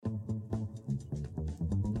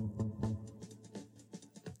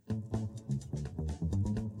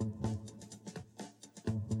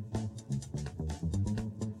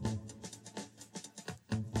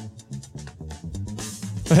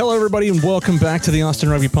Well, hello, everybody, and welcome back to the Austin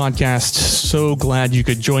Rugby Podcast. So glad you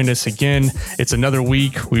could join us again. It's another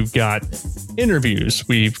week. We've got interviews.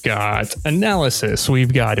 We've got analysis.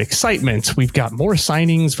 We've got excitement. We've got more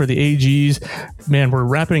signings for the AGs. Man, we're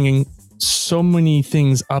wrapping so many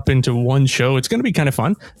things up into one show. It's going to be kind of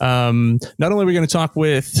fun. Not only are we going to talk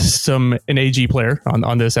with an AG player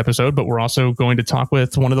on this episode, but we're also going to talk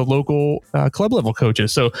with one of the local club level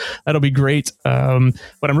coaches. So that'll be great.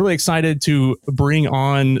 But I'm really excited to bring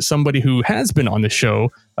on somebody who has been on the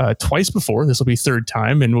show twice before. This will be third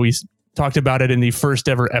time. And we talked about it in the first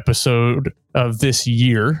ever episode of this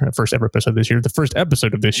year, the first episode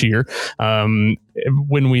of this year,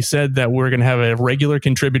 when we said that we're going to have a regular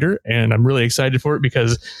contributor. And I'm really excited for it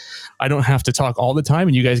because I don't have to talk all the time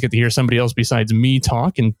and you guys get to hear somebody else besides me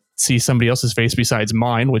talk and see somebody else's face besides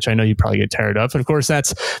mine, which I know you probably get tired of. And of course,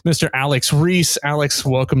 that's Mr. Alex Reese. Alex,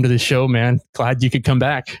 welcome to the show, man. Glad you could come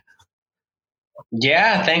back.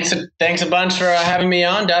 Yeah, thanks a bunch for having me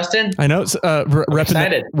on, Dustin. I know,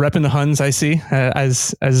 repping the Huns. I see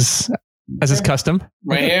as is custom.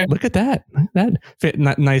 Right here. Look at that. Fit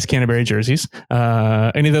nice Canterbury jerseys.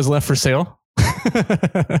 Any of those left for sale? No,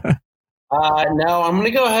 I'm going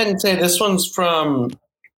to go ahead and say this one's from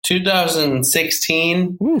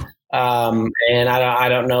 2016. And I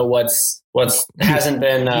don't know what's hasn't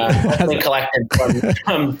been collected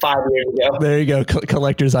from 5 years ago. There you go,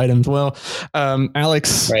 collector's items. Well,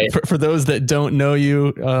 Alex, right. for those that don't know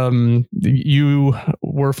you, you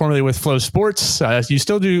were formerly with Flow Sports. You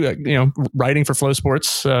still do writing for Flow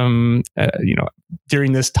Sports. During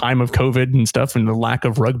this time of COVID and stuff, and the lack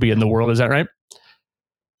of rugby in the world. Is that right?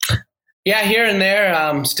 Yeah, here and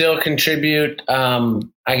there, still contribute.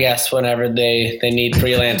 I guess whenever they need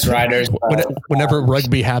freelance writers. Whenever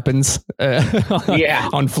rugby happens,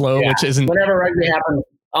 on Flow, which isn't whenever rugby happens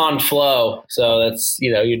on Flow. So that's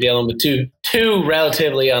you're dealing with two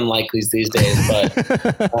relatively unlikelies these days. But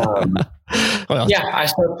I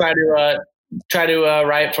still try to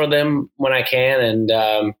write for them when I can, and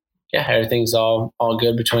everything's all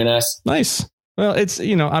good between us. Nice. Well, it's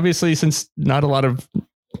obviously since not a lot of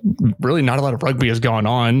rugby has gone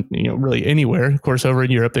on, really anywhere. Of course, over in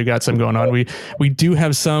Europe, they've got some going on. We do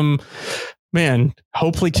have some, man,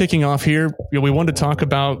 hopefully kicking off here. We wanted to talk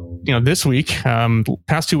about, this week,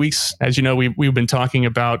 past 2 weeks, as you know, we've been talking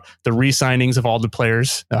about the re-signings of all the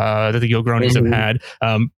players that the Yogronis have had.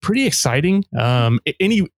 Pretty exciting. Who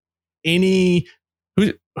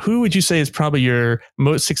would you say is probably your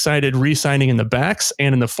most excited re-signing in the backs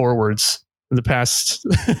and in the forwards for the past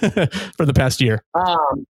year?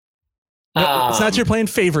 It's not you're playing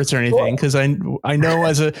favorites or anything, because I know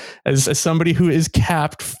as somebody who is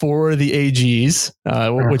capped for the AGs,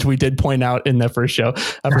 which we did point out in the first show,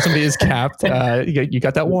 for somebody who's capped, you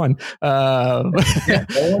got that one. You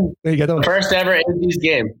got the first ever AGs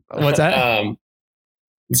game. What's that? You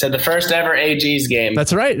said the first ever AGs game.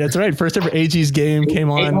 That's right. First ever AGs game came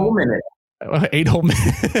on. 8 whole minutes. 8 whole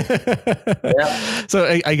minutes. Yeah.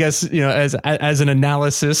 So I guess as an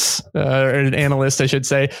analysis or an analyst, I should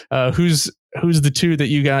say, who's the two that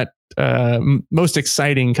you got most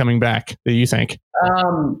exciting coming back that you think?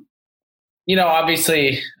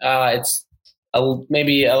 Obviously, it's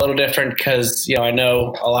maybe a little different because I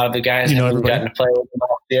know a lot of the guys haven't gotten to play with them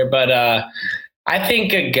last year, but I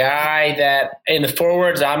think a guy that in the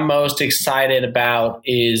forwards I'm most excited about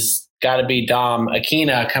is got to be Dom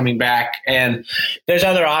Akina coming back. And there's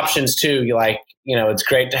other options too. It's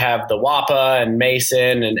great to have the Wapa and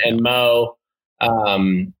Mason and Mo,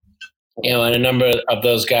 and a number of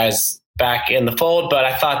those guys back in the fold. But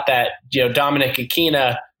I thought that, Dominic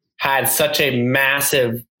Akina had such a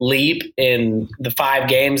massive leap in the 5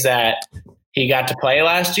 games that he got to play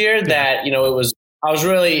last year that, I was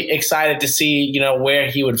really excited to see, where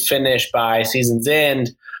he would finish by season's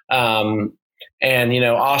end. And,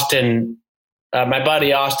 Austin, my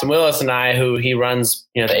buddy Austin Willis and I, who he runs,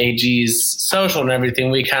 the AG's social and everything,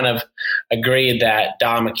 we kind of agreed that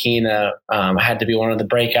Dom Akina had to be one of the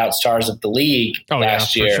breakout stars of the league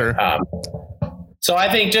last year. Sure. So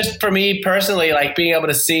I think just for me personally, being able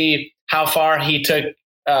to see how far of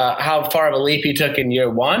a leap he took in year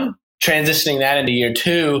 1, transitioning that into year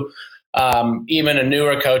 2, even a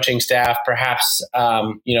newer coaching staff, perhaps,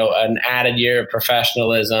 an added year of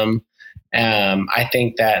professionalism. I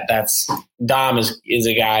think that's Dom is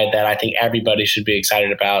a guy that I think everybody should be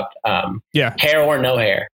excited about. Hair or no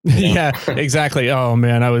hair. Yeah, exactly. Oh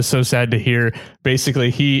man, I was so sad to hear.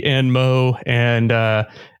 Basically, he and Mo and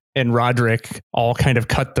Roderick all kind of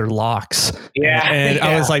cut their locks. And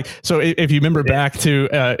I was like, so if you remember back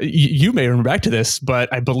to, you may remember back to this, but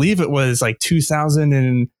I believe it was like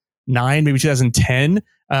 2009, maybe 2010.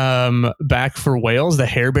 back for Wales, the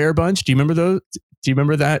Hair Bear bunch. Do you remember those? Do you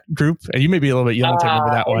remember that group? You may be a little bit young to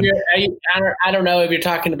remember that one. I don't know if you're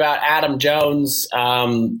talking about Adam Jones,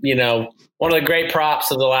 one of the great props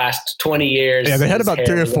of the last 20 years. Yeah, they had about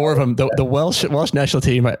 3 or 4 of them. The Welsh national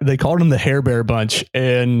team, they called them the Hair Bear bunch.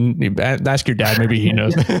 And ask your dad, maybe he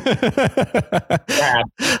knows.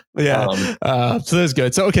 Yeah. So that's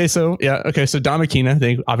good. So, okay. So Dom Aquina,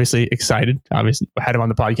 they obviously excited. Obviously had him on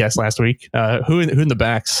the podcast last week. Who in the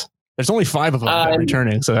backs? There's only 5 of them that are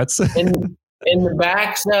returning. So that's in the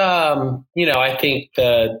backs. I think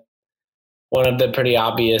one of the pretty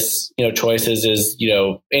obvious, choices is,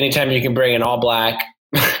 anytime you can bring an all black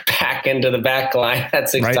back into the back line,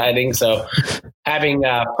 that's exciting. Right. So having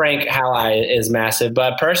Frank Halley is massive.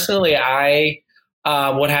 But personally, I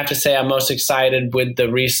would have to say I'm most excited with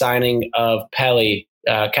the re-signing of Cowley.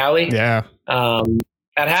 Yeah.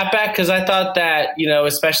 At halfback, because I thought that,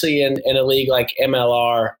 especially in a league like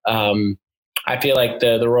MLR, I feel like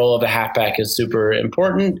the role of a halfback is super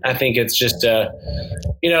important. I think it's just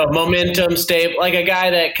momentum like a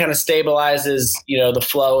guy that kind of stabilizes, the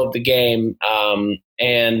flow of the game.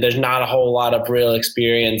 And there's not a whole lot of real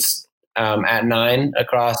experience at 9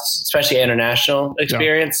 across, especially international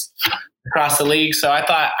experience across the league. So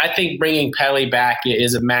I think bringing Pelly back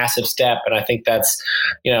is a massive step. And I think that's,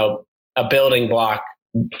 a building block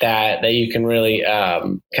that you can really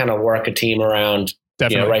kind of work a team around.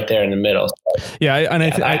 Definitely. Right there in the middle. So, yeah,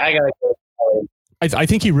 I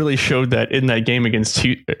think he really showed that in that game against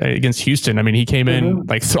Houston. I mean, he came in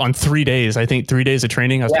on 3 days. I think 3 days of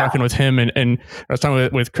training. I was talking with him and I was talking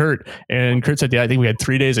with Kurt, and Kurt said, "Yeah, I think we had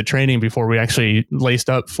 3 days of training before we actually laced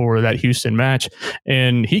up for that Houston match."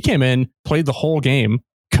 And he came in, played the whole game,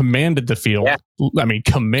 commanded the field. Yeah. I mean,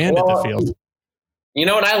 the field. You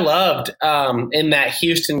know what I loved in that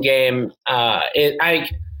Houston game?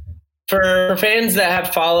 For fans that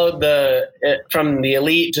have followed from the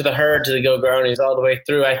elite to the herd to the go-gronies all the way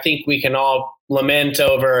through, I think we can all lament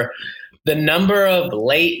over the number of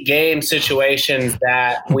late game situations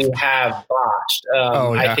that we have botched.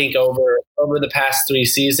 I think over the past 3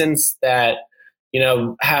 seasons that,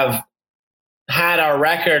 have had our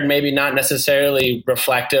record maybe not necessarily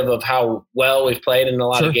reflective of how well we've played in a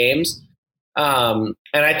lot of games. And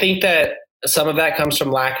I think that some of that comes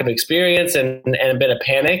from lack of experience and a bit of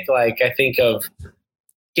panic. Like I think of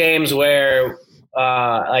games where,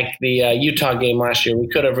 like the Utah game last year, we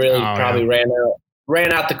could have really probably ran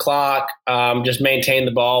out the clock, just maintained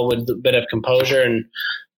the ball with a bit of composure, and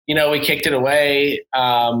we kicked it away,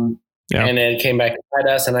 and then it came back to bite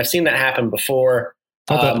us. And I've seen that happen before.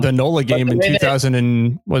 The NOLA game in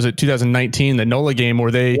 2019, the NOLA game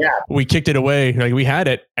where we kicked it away, like we had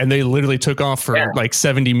it and they literally took off for like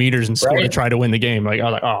 70 meters and scored to try to win the game. Like, I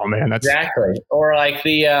was like, oh man, that's exactly. Or like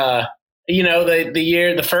the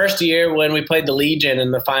first year when we played the Legion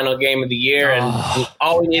in the final game of the year and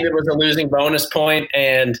all we needed was a losing bonus point,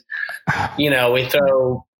 and we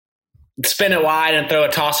spin it wide and throw a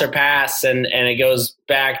tosser pass and it goes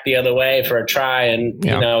back the other way for a try. And,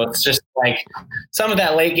 it's just like some of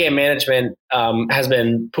that late game management has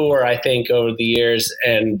been poor, I think, over the years,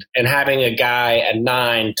 and having a guy at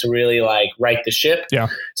 9 to really like right the ship. Yeah,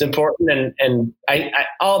 it's important. And I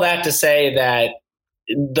all that to say that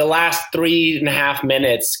the last 3.5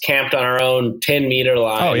 minutes camped on our own 10-meter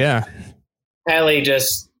line. Oh yeah. Pelly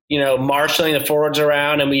just, marshaling the forwards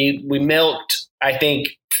around, and we milked, I think,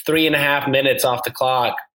 3.5 minutes off the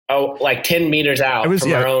clock. Like 10 meters out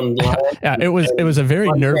from our own line. Yeah, it was a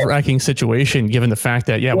very nerve-wracking situation given the fact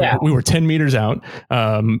that we were 10 meters out.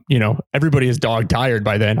 Everybody is dog tired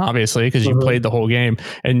by then, obviously, because you played the whole game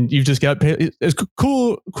and you've just got as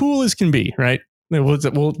cool as can be, right? We'll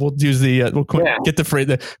use get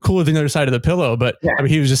the cool the other side of the pillow, but I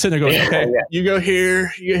mean, he was just sitting there going, okay, you go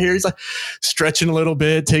here, you go here. He's like stretching a little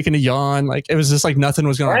bit, taking a yawn. Like it was just like nothing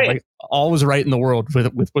was going on. Like all was right in the world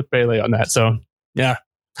with Bailey on that. So yeah,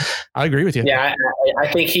 I agree with you. Yeah,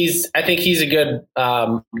 I think he's a good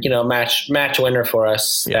match winner for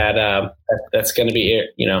us. Yeah. That's going to be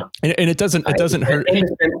and it doesn't hurt.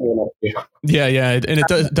 Yeah, and it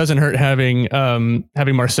doesn't hurt having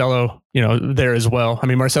Marcelo there as well. I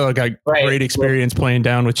mean, Marcelo got great experience playing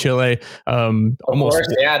down with Chile. Almost,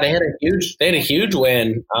 they had a huge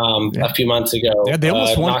win a few months ago. Yeah, they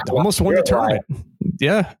almost won the tournament.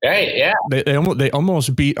 Yeah. Right. Yeah. They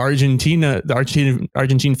almost beat Argentina, the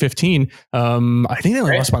Argentine 15. I think they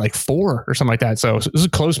only lost by like 4 or something like that. So it was a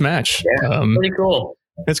close match. Yeah. Pretty cool.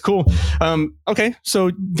 That's cool. Okay.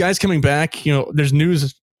 So guys coming back, there's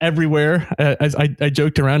news everywhere. As I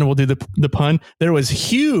joked around, and we'll do the pun. There was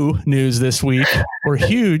huge news this week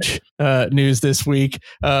for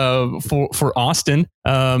Austin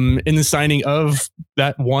in the signing of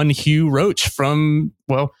that one Hugh Roach from,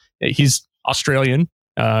 well, he's Australian.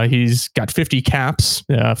 He's got 50 caps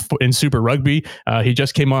in Super Rugby. He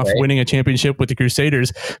just came off winning a championship with the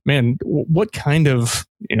Crusaders. Man, what kind of,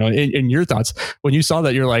 in your thoughts, when you saw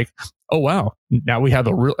that, you're like, oh, wow, now we have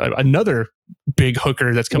another big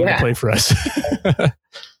hooker that's coming to play for us.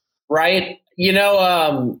 Right.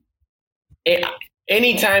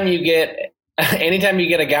 Anytime you get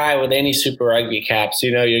a guy with any Super Rugby caps,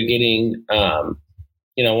 you're getting,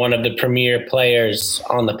 one of the premier players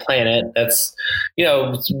on the planet. That's,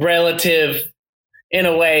 relative in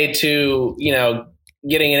a way to,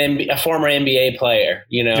 getting a former NBA player,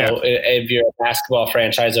 if you're a basketball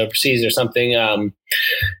franchise overseas or something.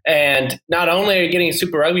 And not only are you getting a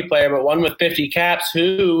Super Rugby player, but one with 50 caps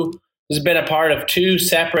who has been a part of two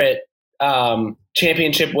separate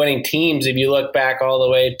championship winning teams. If you look back all the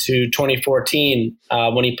way to 2014,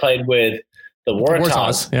 when he played with the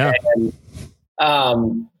Waratahs. Yeah. And,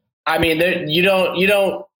 you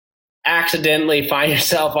don't accidentally find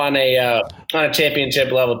yourself on a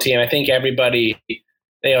championship level team. I think everybody,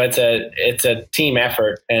 it's a team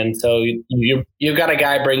effort. And so you've got a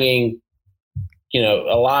guy bringing,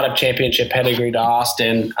 a lot of championship pedigree to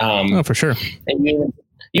Austin. For sure. And you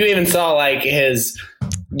even saw like his,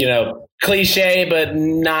 cliche, but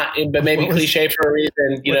maybe cliche for a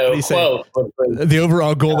reason, quote. The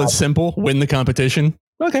overall goal is simple: win the competition.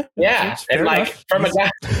 Okay. Yeah. And like from a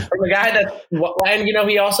guy that, and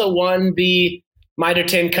he also won the Mitre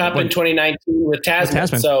 10 Cup in 2019 with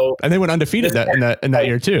Tasman. So, and they went undefeated in that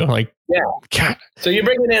year too. Like, yeah. God. So you're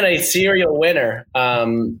bringing in a serial winner. I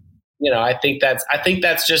think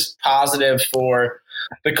that's just positive for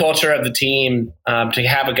the culture of the team, to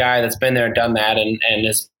have a guy that's been there and done that. And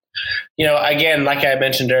is, again, like I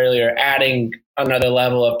mentioned earlier, adding another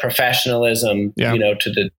level of professionalism,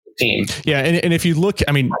 to the team. Yeah. And if you look,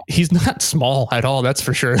 he's not small at all. That's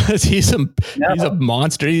for sure. He's a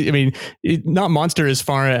monster. Not monster as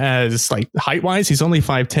far as like height wise. He's only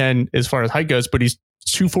 5'10" as far as height goes, but he's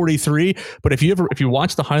 243. But if you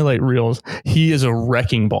watch the highlight reels, he is a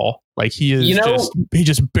wrecking ball. Like he is he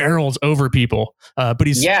just barrels over people. But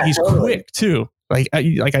he's quick too.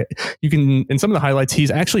 You can, in some of the highlights,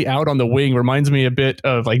 he's actually out on the wing. Reminds me a bit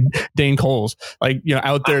of like Dane Coles,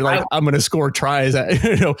 out there, I'm going to score tries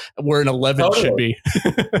at, where an 11 should be.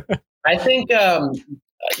 I think,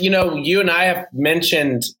 you and I have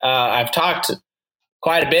mentioned, I've talked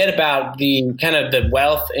quite a bit about the kind of the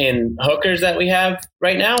wealth in hookers that we have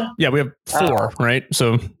right now. Yeah, we have 4, right?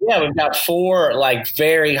 So yeah, we've got 4 like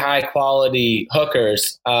very high quality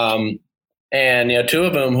hookers. And, 2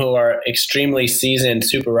 of them who are extremely seasoned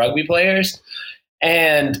Super Rugby players.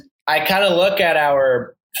 And I kind of look at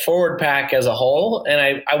our forward pack as a whole.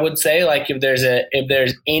 And I would say, like, if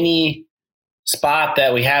there's any spot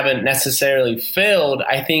that we haven't necessarily filled,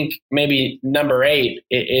 I think maybe number 8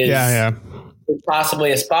 is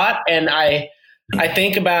possibly a spot. And I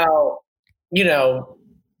think about,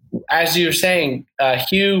 as you were saying,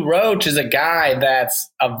 Hugh Roach is a guy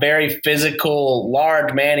that's a very physical,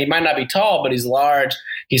 large man. He might not be tall, but he's large.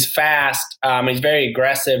 He's fast. He's very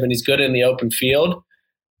aggressive, and he's good in the open field.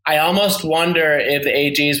 I almost wonder if the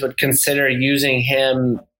AGs would consider using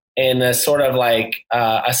him in a sort of like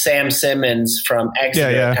a Sam Simmons from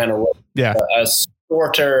Exeter kind of way. Yeah. A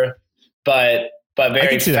shorter, but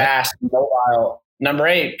very fast, mobile number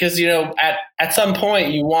 8. Because, at some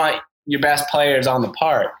point you want your best players on the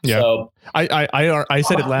park. Yeah. So I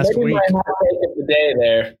said it last week. My hot take of the day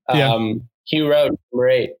there. Hugh Roach, number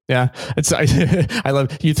 8. Yeah, I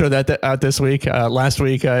love you throw that out this week. Last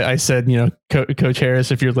week I said, Coach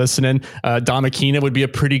Harris, if you're listening, Dom Aquina would be a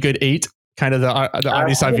pretty good 8. Kind of the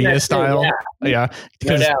Adi Savia style. Yeah.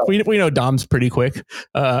 Because we know Dom's pretty quick.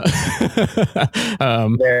 Very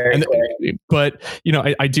quick. But,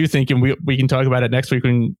 I do think, and we can talk about it next week.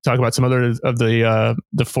 We can talk about some other of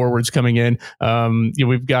the forwards coming in.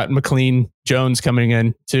 We've got McLean Jones coming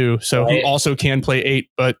in too. So who also can play 8,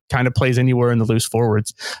 but kind of plays anywhere in the loose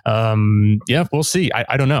forwards. We'll see.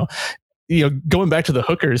 I don't know. Going back to the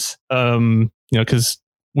hookers, because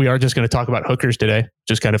we are just going to talk about hookers today.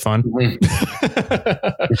 Just kind of fun.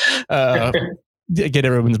 Get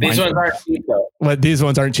everyone's These ones aren't cheap though. Well, these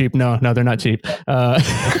ones aren't cheap. No, they're not cheap.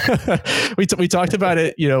 We talked about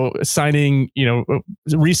it, signing,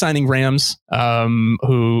 re-signing Rams,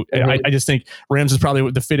 who I just think Rams is probably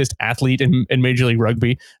the fittest athlete in Major League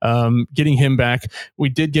Rugby. Getting him back. We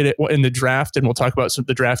did get it in the draft, and we'll talk about some of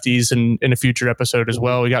the draftees in a future episode as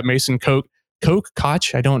well. We got Mason Coke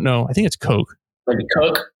Koch. I don't know. I think it's Coke. Maybe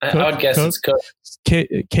Coke. I would guess it's Coke. Koch.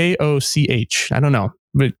 I don't know,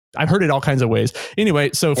 but I've heard it all kinds of ways. Anyway,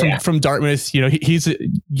 so from Dartmouth, he's a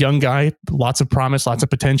young guy, lots of promise, lots of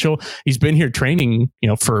potential. He's been here training,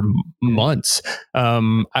 for months.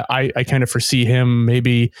 I kind of foresee him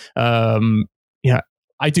maybe,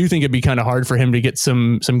 I do think it'd be kind of hard for him to get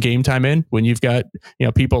some game time in when you've got,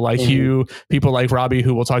 people like Hugh, people like Robbie,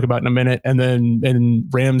 who we'll talk about in a minute, and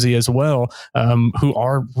Ramsey as well, who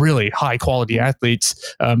are really high quality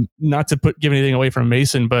athletes. Not to give anything away from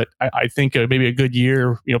Mason, but I think maybe a good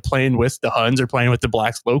year, playing with the Huns or playing with the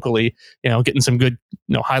Blacks locally, getting some good,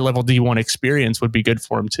 high level D1 experience would be good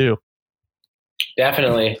for him too.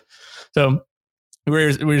 Definitely. So,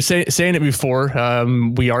 we were saying it before.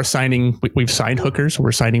 We are signing. We've signed hookers.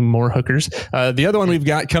 We're signing more hookers. The other one we've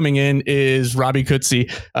got coming in is Robbie Coetzee.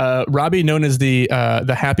 Robbie, known as the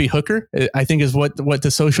happy hooker, I think is what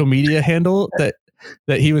the social media handle that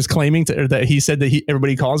he was claiming or that he said that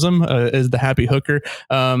everybody calls him is the happy hooker.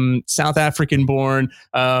 South African born.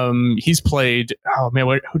 He's played. Oh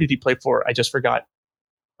man, who did he play for? I just forgot.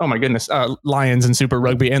 Oh my goodness, Lions and Super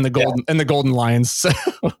Rugby and the Golden Lions.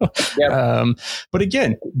 But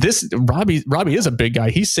again, this Robbie is a big guy.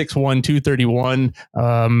 He's 6'1", 231.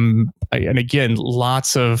 And again,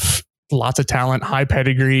 lots of talent, high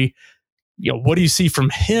pedigree. What do you see from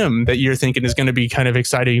him that you're thinking is going to be kind of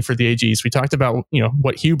exciting for the AGs? We talked about,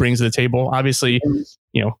 what Hugh brings to the table. Obviously,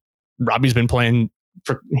 Robbie's been playing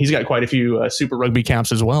he's got quite a few Super Rugby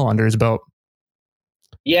caps as well under his belt.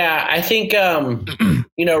 Yeah, I think,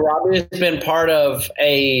 Robbie has been part of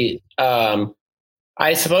I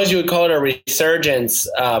suppose you would call it a resurgence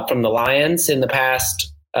from the Lions in the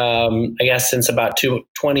past, I guess since about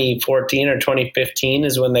 2014 or 2015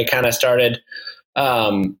 is when they kind of started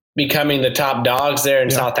becoming the top dogs there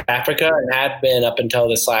in South Africa and had been up until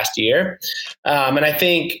this last year. And I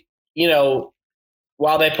think, while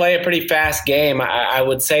they play a pretty fast game, I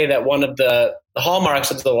would say that one of the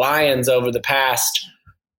hallmarks of the Lions over the past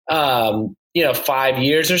 5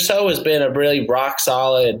 years or so has been a really rock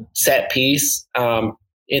solid set piece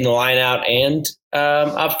in the line out and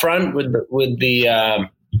up front with the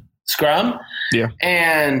scrum. Yeah.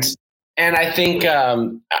 And I think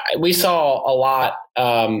we saw a lot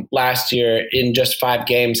last year in just 5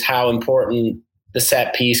 games how important the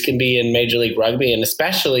set piece can be in Major League Rugby, and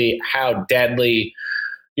especially how deadly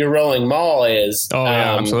your rolling maul is. Oh,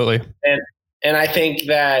 yeah, absolutely. And I think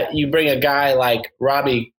that you bring a guy like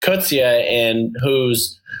Robbie Coetzee in,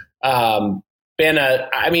 who's when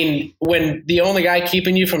the only guy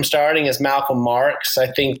keeping you from starting is Malcolm Marks,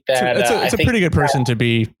 I think that it's a pretty good person to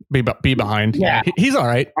be behind. Yeah, he's all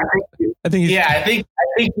right. I think you've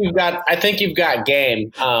got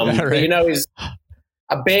game. Right. He's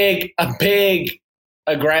a big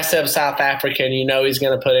aggressive South African. He's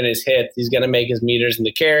going to put in his hits. He's going to make his meters in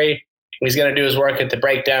the carry. He's going to do his work at the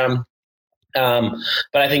breakdown. But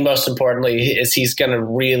I think most importantly is he's going to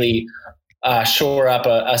really shore up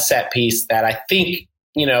a set piece that I think,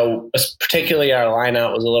 particularly our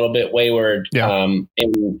lineout was a little bit wayward in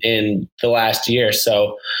the last year.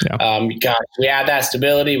 So we had that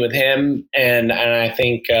stability with him, and I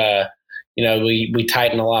think we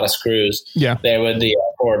tighten a lot of screws there with the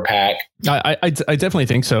forward pack. I definitely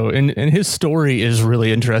think so. And his story is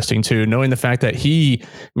really interesting too, knowing the fact that he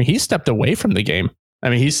stepped away from the game. I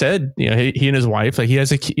mean, he said, he and his wife, like he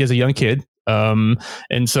has a young kid. And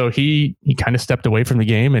so he kind of stepped away from the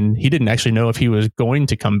game, and he didn't actually know if he was going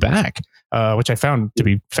to come back, which I found to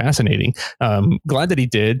be fascinating. Glad that he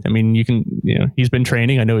did. I mean, he's been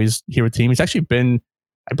training. I know he's here with the team.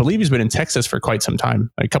 I believe he's been in Texas for quite some time,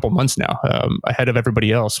 a couple months now, ahead of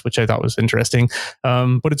everybody else, which I thought was interesting.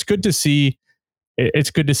 But it's good to see.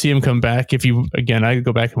 It's good to see him come back. I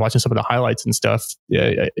go back and watching some of the highlights and stuff.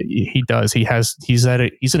 He does. He's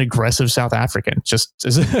an aggressive South African.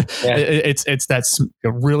 It's that's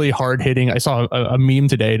really hard hitting. I saw a meme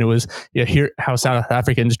today, and it was here how South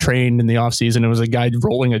Africans trained in the off season. It was a guy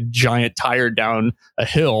rolling a giant tire down a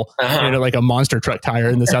hill, like a monster truck tire,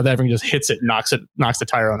 and the South African just hits it, knocks the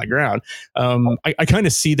tire on the ground. I kind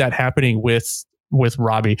of see that happening with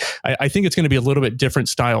Robbie. I think it's going to be a little bit different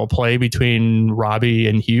style of play between Robbie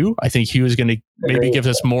and Hugh. I think Hugh is going to maybe give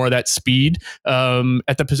us more of that speed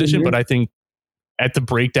at the position, but I think at the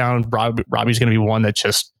breakdown, Robbie's going to be one that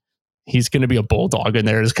he's going to be a bulldog in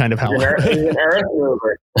there is kind of how he's an earth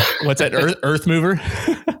mover. What's that? Earth mover?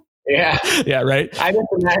 Yeah. Yeah. Right. I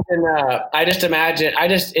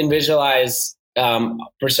just visualize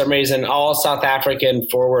for some reason all South African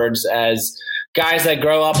forwards as guys that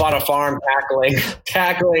grow up on a farm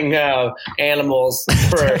tackling animals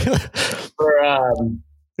for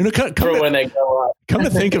when they go up. Come to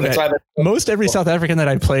think of it, most every South African that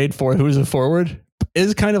I played for who was a forward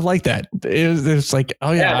is kind of like that. It's like,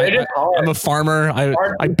 oh yeah, I'm a farmer.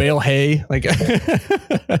 I bale hay. Like, they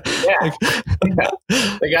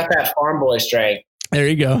got that farm boy strength. There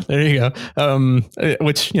you go.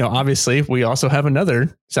 Which, obviously we also have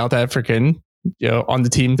another South African, on the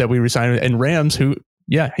team that we resigned, and Rams, who,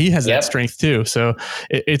 he has that strength too. So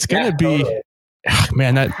it's going to be, totally.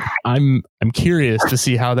 Man, that I'm curious to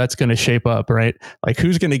see how that's going to shape up, right? Like,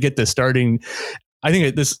 who's going to get the starting? I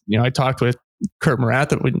think I talked with Kurt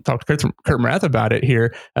Morath. We talked to Kurt Morath about it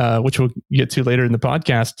here, which we'll get to later in the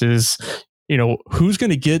podcast. Is who's going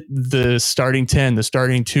to get the starting 10, the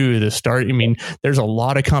starting 2, I mean, there's a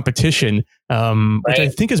lot of competition, which I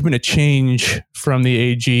think has been a change from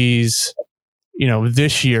the AGs,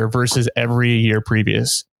 this year versus every year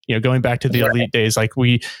previous. Going back to the elite days, like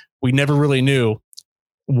we never really knew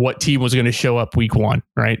what team was going to show up week 1,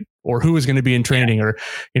 right? Or who was going to be in training, or,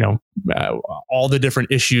 all the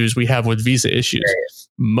different issues we have with visa issues.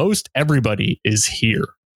 Most everybody is here.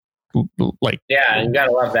 Like, you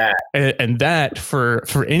gotta love that. And that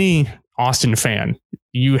for any Austin fan,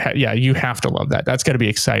 you have to love that. That's got to be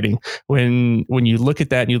exciting when you look at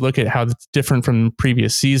that and you look at how it's different from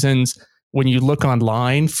previous seasons. When you look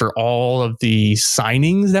online for all of the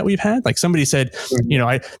signings that we've had, like somebody said,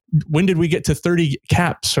 when did we get to 30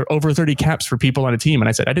 caps or over 30 caps for people on a team? And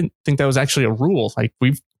I said, I didn't think that was actually a rule. Like,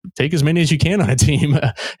 we've take as many as you can on a team.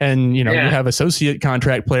 And, you have associate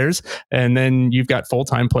contract players, and then you've got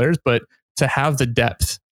full-time players, but to have the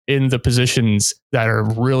depth in the positions that are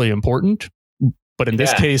really important. But in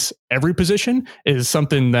this case, every position is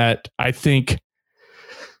something that I think,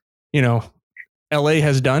 LA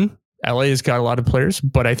has done. LA has got a lot of players,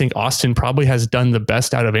 but I think Austin probably has done the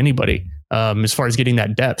best out of anybody as far as getting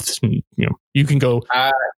that depth. You can go.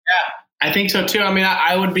 I think so too. I mean,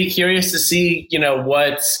 I would be curious to see,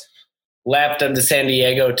 what's left of the San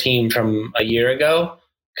Diego team from a year ago,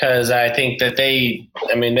 because I think that they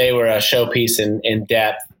were a showpiece in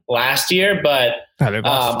depth last year, but I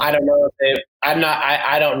don't know if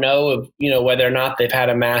I don't know if, whether or not they've had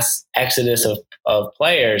a mass exodus of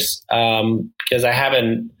players, because I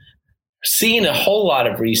haven't seen a whole lot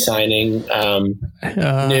of re-signing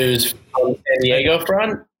news from San Diego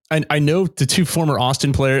front. I know the two former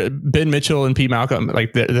Austin players, Ben Mitchell and Pete Malcolm,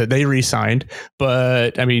 like they re-signed,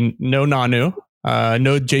 but I mean, no Nanu,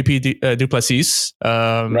 no JP Duplessis.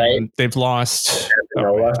 They've lost.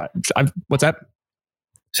 What's that?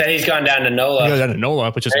 Said he's gone down to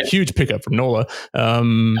NOLA. Which is a huge pickup from NOLA.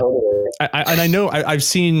 Totally. I know I've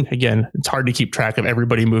seen, again, it's hard to keep track of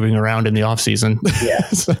everybody moving around in the off season. Yeah.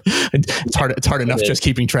 It's hard enough just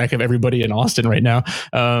keeping track of everybody in Austin right now.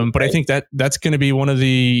 But I think that's going to be one of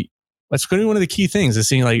the key things, is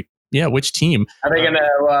seeing which team. Are they going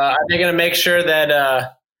to make sure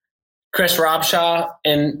that Chris Robshaw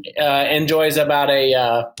enjoys about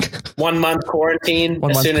a 1 month quarantine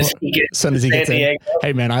as soon as he gets San Diego?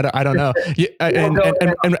 Hey man, I don't know.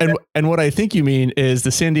 And what I think you mean is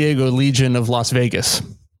the San Diego Legion of Las Vegas.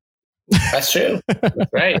 That's true.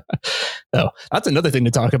 Right. So that's another thing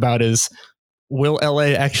to talk about is, will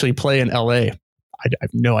LA actually play in LA? I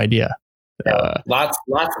have no idea. Lots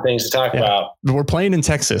of things to talk about. We're playing in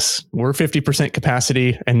Texas. We're 50%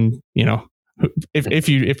 capacity, and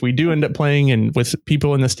if we do end up playing and with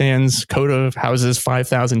people in the stands, Coda houses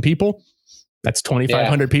 5,000 people. That's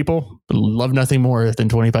 2,500 people. But love nothing more than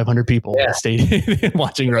 2,500 people in the stadium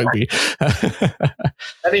watching rugby.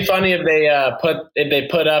 That'd be funny if they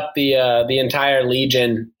put up the entire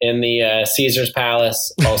Legion in the Caesar's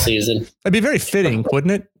Palace all season. That'd be very fitting,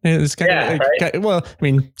 wouldn't it? It's kind of well, I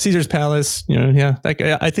mean, Caesar's Palace,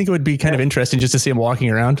 I think it would be kind of interesting just to see them walking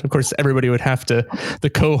around. Of course, everybody would have to, the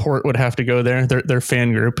cohort would have to go there, their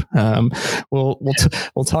fan group. We'll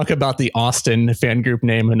talk about the Austin fan group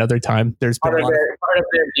name another time. There's part of their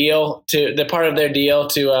deal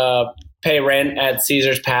to pay rent at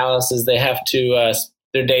Caesar's Palace is they have to,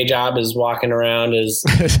 their day job is walking around as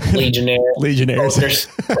legionnaires.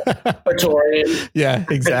 Praetorian. Yeah,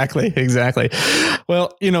 exactly.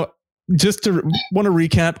 Well, just to want to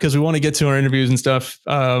recap, because we want to get to our interviews and stuff.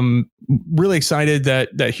 Really excited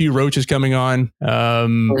that Hugh Roach is coming on.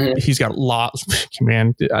 He's got lots.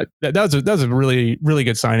 Man, that was a really, really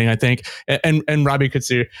good signing, I think. And Robbie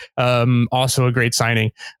Kutsu, also a great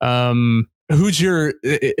signing. If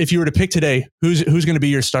you were to pick today, who's going to be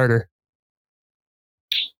your starter?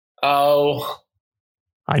 Oh,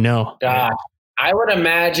 I know. God, I would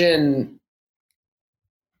imagine.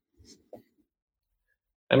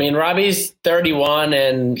 I mean, Robbie's 31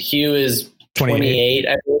 and Hugh is 28.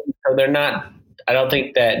 I mean, so they're not I don't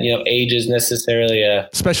think that, age is necessarily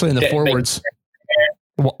especially in the forwards.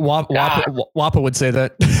 Wappa would say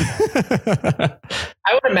that.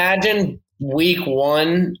 I would imagine week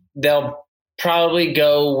 1, they'll probably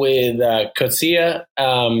go with Kotsia,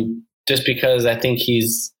 just because I think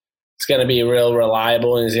he's going to be real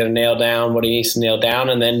reliable and he's going to nail down what he needs to nail down,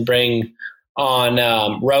 and then bring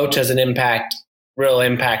on Roach as an real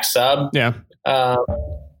impact sub. Yeah. I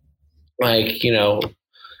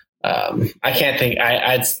can't think.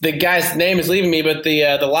 The guy's name is leaving me, but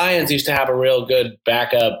the Lions used to have a real good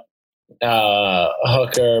backup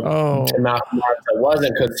hooker to Malcolm Mark that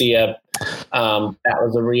wasn't Kotsia. That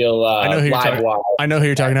was a real live wire. I know who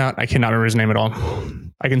you're talking about. I cannot remember his name at all.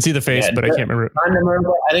 I can see the face, but I can't remember it.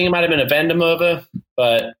 I think it might have been a Vendamova,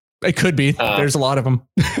 but it could be. There's a lot of them.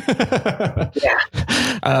 Yeah.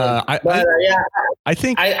 I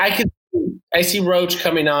think I see Roach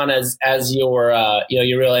coming on as your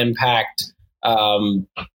your real impact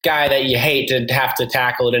guy that you hate to have to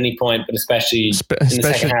tackle at any point, but especially in the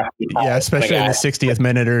second half. Yeah, especially in the 60th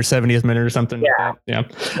minute or 70th minute or something. Yeah.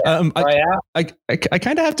 Like that. I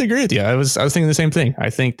kind of have to agree with you. I was thinking the same thing. I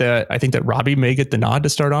think that Robbie may get the nod to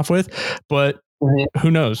start off with, but who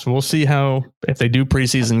knows? We'll see if they do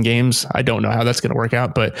preseason games. I don't know how that's going to work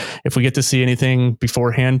out, but if we get to see anything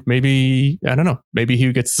beforehand, maybe, I don't know, maybe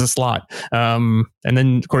Hugh gets the slot. And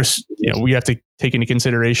then of course, we have to take into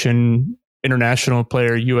consideration international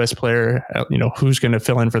player, US player, who's going to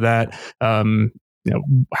fill in for that.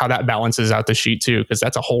 How that balances out the sheet too, because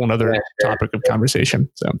that's a whole nother topic of conversation.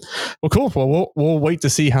 So, well, cool. Well, we'll wait to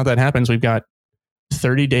see how that happens. We've got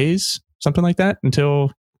 30 days, something like that,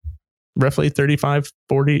 until roughly 35,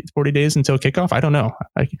 40 days until kickoff. I don't know.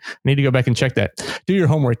 I need to go back and check that. Do your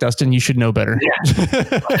homework, Dustin. You should know better. Yeah.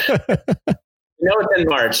 It's in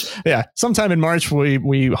March. Yeah. Sometime in March,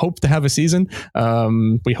 we hope to have a season.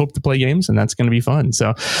 We hope to play games, and that's going to be fun.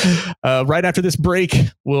 So right after this break,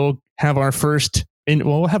 we'll have our first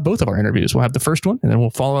we'll have both of our interviews. We'll have the first one, and then we'll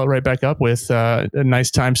follow right back up with a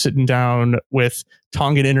nice time sitting down with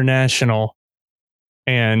Tongan International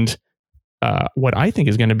and what I think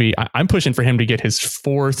is going to be, I'm pushing for him to get his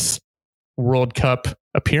 4th World Cup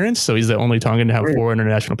appearance. So he's the only Tongan to have 4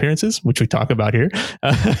 international appearances, which we talk about here.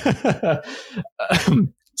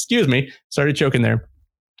 Excuse me. Started choking there.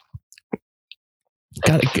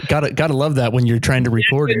 Gotta love that when you're trying to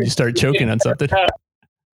record and you start choking on something.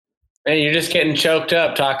 Man, you're just getting choked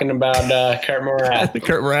up talking about Kurt Morath.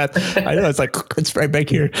 Kurt Morath. I know, it's right back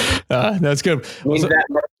here. That's good.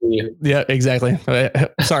 Yeah, exactly.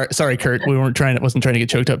 Sorry, Kurt. We wasn't trying to get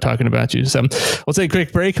choked up talking about you. So we'll take a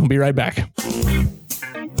quick break. We'll be right back.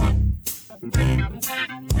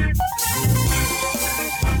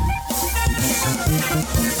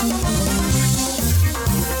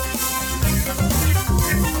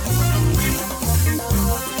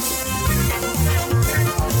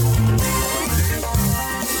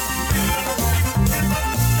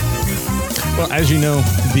 Well, as you know,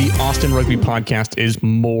 the Austin Rugby Podcast is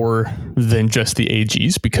more than just the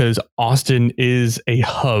AGs, because Austin is a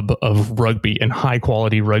hub of rugby and high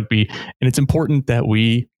quality rugby. And it's important that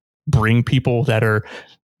we bring people that are,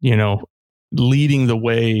 leading the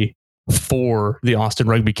way for the Austin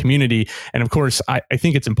rugby community. And of course, I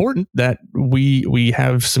think it's important that we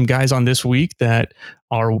have some guys on this week that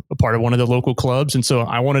are a part of one of the local clubs. And so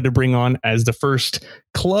I wanted to bring on, as the first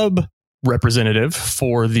club representative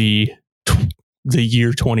for the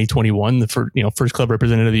year 2021, the first club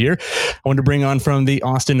representative of the year, I wanted to bring on from the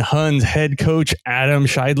Austin Huns head coach, Adam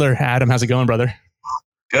Scheidler. Adam, how's it going, brother?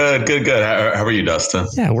 Good. How are you, Dustin?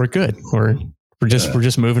 Yeah, we're good. We're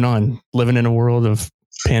just moving on, living in a world of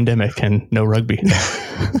pandemic and no rugby.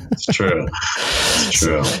 It's true.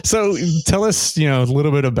 So tell us, a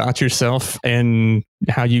little bit about yourself and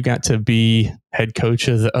how you got to be head coach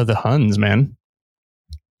of the Huns, man.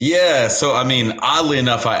 Yeah. So, oddly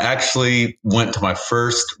enough, I actually went to my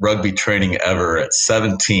first rugby training ever at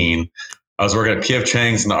 17. I was working at P.F.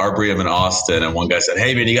 Chang's in the Arboretum in Austin, and one guy said,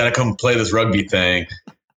 "Hey, man, you got to come play this rugby thing."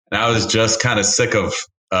 And I was just kind of sick of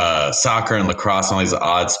soccer and lacrosse and all these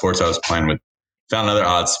odd sports I was playing with. Found another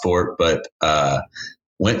odd sport, but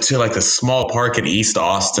went to the small park in East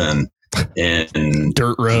Austin in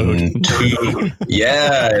Dirt Road. In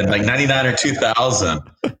 99 or 2000.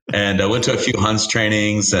 And I went to a few Huns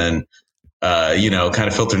trainings and, kind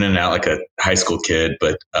of filtered in and out like a high school kid,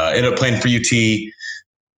 but ended up playing for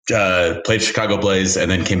UT, played Chicago Blaze,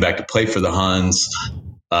 and then came back to play for the Huns.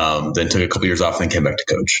 Then took a couple years off and then came back to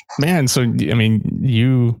coach. Man, so,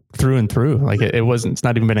 you through and through, it's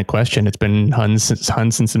not even been a question. It's been Huns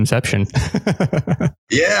since inception.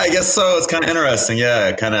 Yeah, I guess so. It's kind of interesting. Yeah,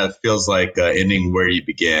 it kind of feels like ending where you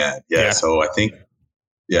began. Yeah. So I think,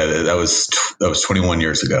 that was 21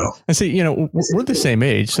 years ago. And see, we're the same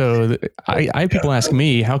age. So I have people ask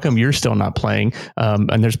me, how come you're still not playing?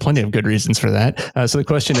 And there's plenty of good reasons for that. So the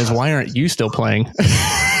question is, why aren't you still playing?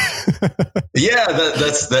 Yeah,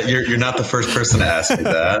 that's you're not the first person to ask me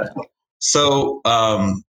that. So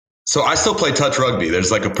I still play touch rugby.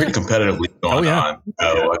 There's like a pretty competitive league going on.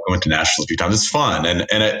 I went to nationals a few times. It's fun, and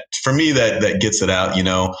for me that gets it out.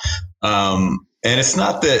 And it's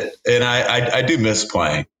not that, and I do miss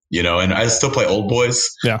playing, and I still play old boys.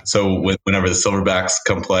 Yeah. So whenever the Silverbacks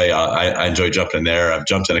come play, I enjoy jumping in there. I've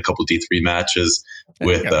jumped in a couple D3 matches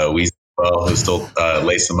with Weezy, who still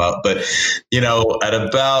lace them up. But, at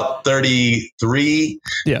about 33,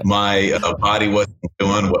 my body wasn't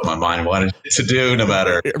doing what my mind wanted it to do, no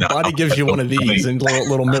matter. Your body gives you one of these and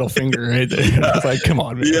little middle finger right there. It's like, come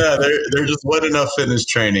on, man. Yeah, there just wasn't enough fitness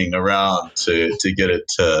training around to get it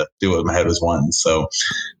to do what my head was wanting. So,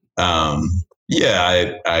 I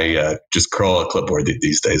just curl a clipboard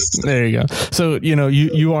these days. There you go. So,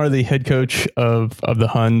 you are the head coach of the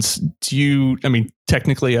Huns. Do you,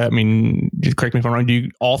 technically, correct me if I'm wrong, do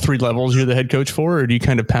you all three levels you're the head coach for, or do you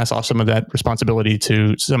kind of pass off some of that responsibility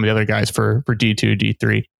to some of the other guys for D2,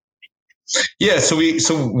 D3? Yeah. So we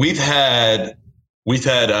started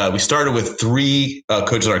with three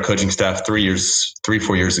coaches on our coaching staff 4 years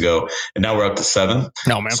ago, and now we're up to 7.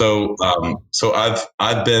 No, man. So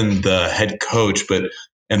I've been the head coach,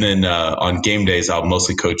 and then on game days I'll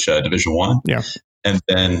mostly coach Division 1. Yeah, and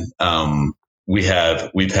then we've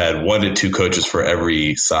had 1 to 2 coaches for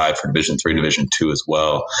every side for Division 3, Division 2 as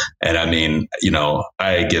well. And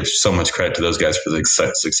I give so much credit to those guys for the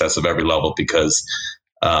success of every level, because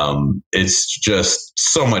it's just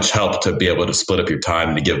so much help to be able to split up your time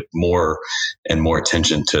and to give more and more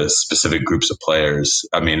attention to specific groups of players.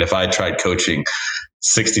 If I tried coaching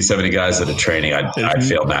 60, 70 guys at a training, I'd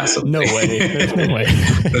fail massively. No way. There's no way.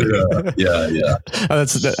 Yeah. Oh,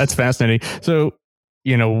 that's fascinating. So,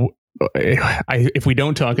 if we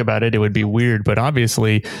don't talk about it, it would be weird. But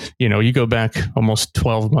obviously, you go back almost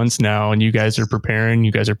 12 months now, and you guys are preparing.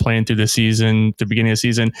 You guys are playing through the beginning of the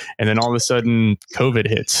season, and then all of a sudden, COVID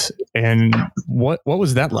hits. And what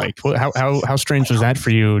was that like? How strange was that for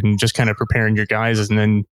you? And just kind of preparing your guys, and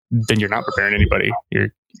then you're not preparing anybody. Your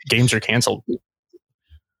games are canceled.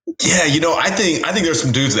 Yeah, I think there's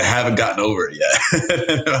some dudes that haven't gotten over it yet.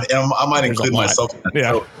 I might include myself in that.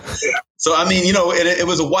 Yeah. So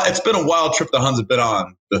it's been a wild trip the Huns have been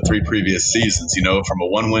on the 3 previous seasons. From a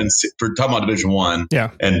 1-win for talking about Division 1,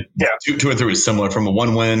 and 2 and 3 was similar. From a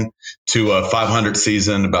 1-win to a 500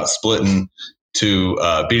 season, about splitting, to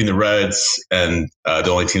beating the Reds, and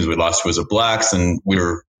the only teams we lost was the Blacks, and we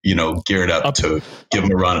were geared up to give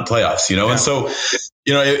them a run in playoffs. And so.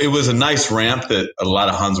 It was a nice ramp that a lot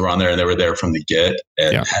of Huns were on there, and they were there from the get,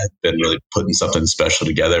 and had been really putting something special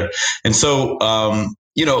together. And so,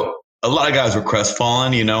 a lot of guys were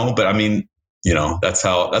crestfallen, but that's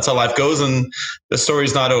how life goes, and the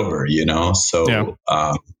story's not over, So,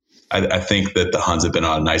 I think that the Huns have been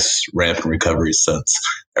on a nice ramp and recovery since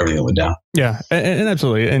everything went down. Yeah, and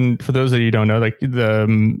absolutely. And for those that you don't know, like the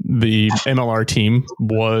MLR team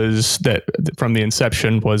was that from the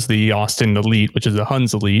inception was the Austin Elite, which is the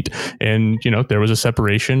Huns Elite. And, there was a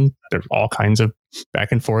separation. There's all kinds of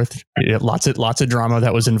back and forth, lots of drama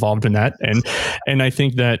that was involved in that. And I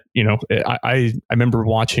think that, I remember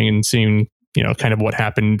watching and seeing, kind of what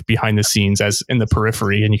happened behind the scenes as in the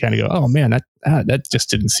periphery, and you kind of go, oh man, that just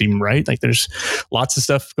didn't seem right. Like there's lots of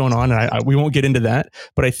stuff going on, and we won't get into that.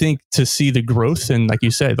 But I think to see the growth, and like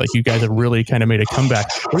you said, like you guys have really kind of made a comeback.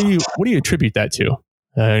 What do you attribute that to?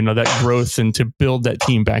 That growth, and to build that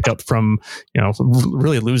team back up from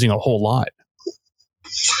really losing a whole lot.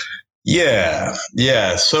 Yeah.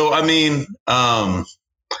 So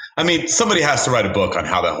somebody has to write a book on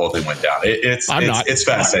how that whole thing went down. It's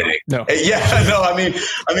fascinating. No. Yeah, no,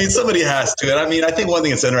 somebody has to. And I think one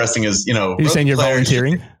thing that's interesting is, You're saying you're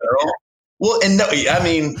volunteering? Well, and no,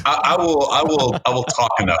 I will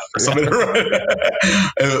talk enough for somebody to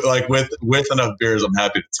write. Like with enough beers, I'm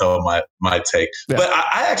happy to tell my take. Yeah. But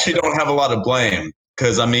I actually don't have a lot of blame.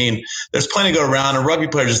 Because there's plenty to go around, and rugby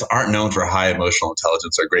players just aren't known for high emotional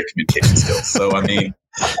intelligence or great communication skills. So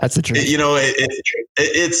that's the truth.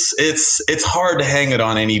 It's hard to hang it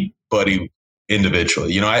on anybody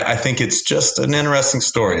individually. I think it's just an interesting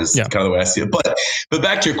story. Is kind of the way I see it. But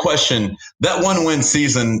back to your question, that 1-win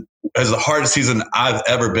season is the hardest season I've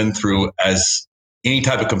ever been through as any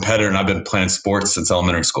type of competitor, and I've been playing sports since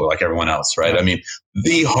elementary school, like everyone else, right? I mean,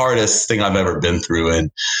 the hardest thing I've ever been through,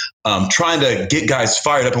 and trying to get guys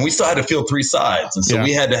fired up. And we still had to field 3 sides. And so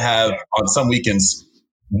we had to have, on some weekends,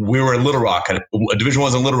 we were in Little Rock. Division 1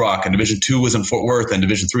 was in Little Rock, and Division 2 was in Fort Worth, and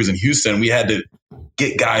Division 3 was in Houston. We had to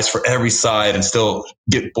get guys for every side and still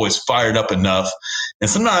get boys fired up enough. And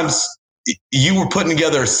sometimes you were putting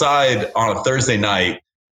together a side on a Thursday night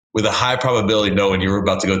with a high probability knowing you were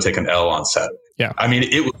about to go take an L on Saturday. Yeah. I mean,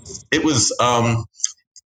 it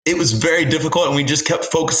was very difficult, and we just kept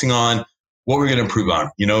focusing on what we're going to improve on.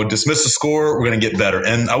 Dismiss the score, we're going to get better.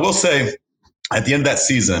 And I will say, at the end of that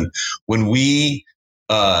season, when we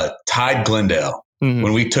tied Glendale,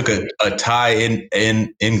 when we took a tie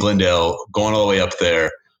in Glendale, going all the way up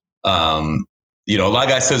there, a lot of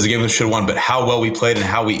guys says the game we should have won, but how well we played and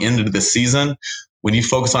how we ended the season, when you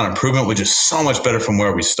focus on improvement, which is so much better from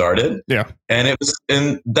where we started. Yeah. And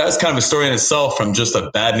that's kind of a story in itself, from just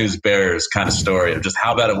a bad news bears kind of story of just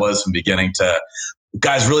how bad it was from beginning to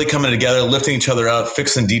guys really coming together, lifting each other up,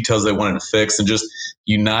 fixing details they wanted to fix, and just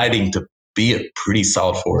uniting to be a pretty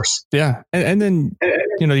solid force. Yeah. And then,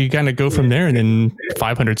 you kind of go from there, and then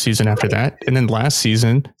 500 season after that. And then last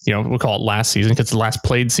season, we'll call it last season because it's the last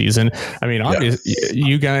played season. I mean, obviously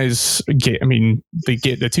you guys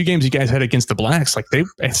the 2 games you guys had against the Blacks,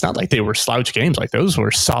 it's not like they were slouch games. Like, those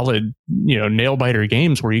were solid, nail biter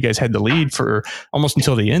games where you guys had the lead for almost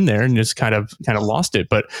until the end there and just kind of lost it.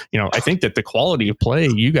 But, I think that the quality of play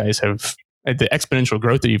you guys have, the exponential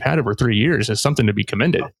growth that you've had over 3 years, is something to be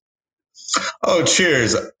commended. Oh,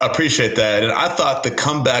 cheers. I appreciate that. And I thought the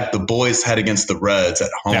comeback the boys had against the Reds at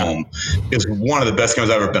home is one of the best games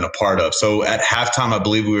I've ever been a part of. So at halftime, I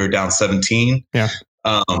believe we were down 17. Yeah.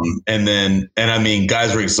 And I mean,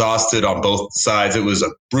 guys were exhausted on both sides. It was a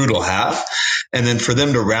brutal half. And then for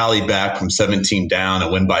them to rally back from 17 down and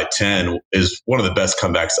win by 10 is one of the best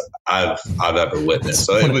comebacks I've ever witnessed.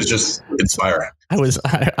 So it was just inspiring.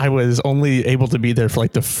 I was only able to be there for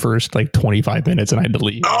the first 25 minutes, and I had to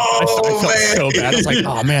leave. Oh, I felt so bad. I was like,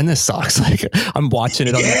 oh man, this sucks. I'm watching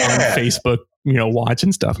it on Facebook,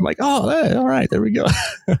 watching stuff. I'm like, oh, hey, all right, there we go.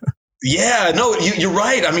 Yeah, no, you're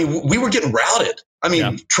right. I mean, we were getting routed. I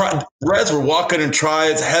mean, Reds were walking in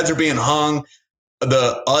tries, heads are being hung.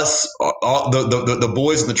 The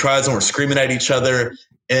boys in the tries were screaming at each other.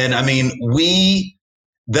 And I mean,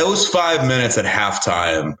 those 5 minutes at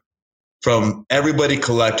halftime, from everybody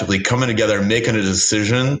collectively coming together and making a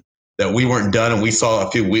decision that we weren't done, and we saw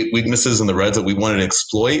a few weaknesses in the Reds that we wanted to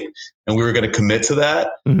exploit, and we were going to commit to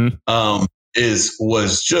that,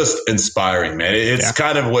 was just inspiring, man. It's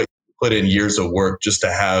kind of what you put in years of work just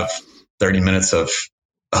to have 30 minutes of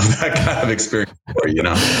that kind of experience,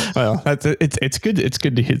 Well, it's good. It's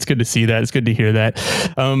good to see that. It's good to hear that.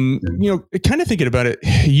 Kind of thinking about it,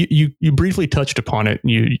 you briefly touched upon it.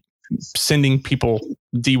 You sending people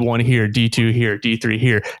D1 here, D2 here, D3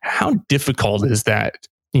 here. How difficult is that?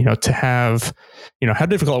 To have, how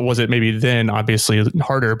difficult was it maybe then? Obviously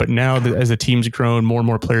harder, but now as the team's grown, more and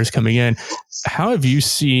more players coming in, how have you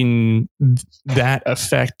seen that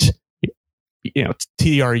affect,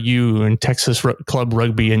 TRU and Texas club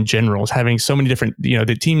rugby in general, is having so many different,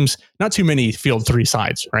 the teams, not too many field 3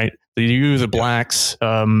 sides, right? The U, the Blacks,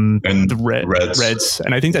 and the Reds.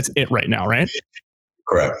 And I think that's it right now, right?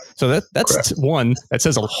 Correct. So that's correct. One that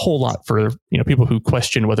says a whole lot for people who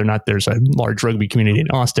question whether or not there's a large rugby community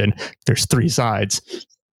in Austin. There's 3 sides.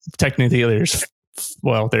 Technically,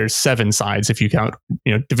 there's 7 sides if you count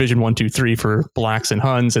Division 1, 2, 3 for Blacks and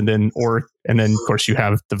Huns, and then of course you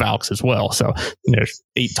have the Valks as well. So there's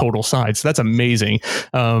 8 total sides. So that's amazing.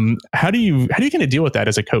 How do you kind of deal with that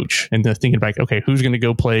as a coach and thinking back? Okay, who's going to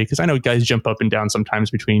go play? Because I know guys jump up and down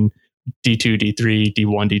sometimes between D2, D3,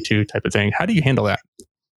 D1, D2 type of thing. How do you handle that?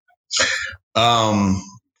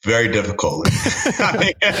 Very difficult. I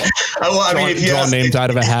mean, if you draw names out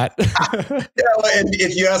of a hat. And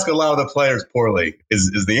if you ask a lot of the players, poorly is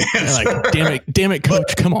the answer. Damn it,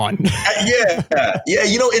 coach, come on. Yeah.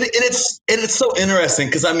 And it's so interesting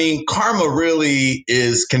because I mean, karma really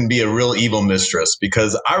can be a real evil mistress,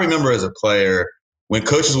 because I remember as a player when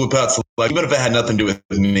coaches would put out select, even if it had nothing to do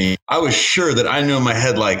with me, I was sure that I knew in my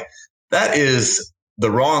head, that is the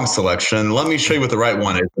wrong selection. Let me show you what the right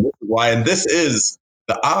one is. And this is why, and this is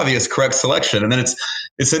the obvious correct selection. And then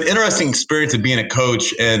it's an interesting experience of being a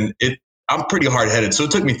coach, and I'm pretty hard-headed. So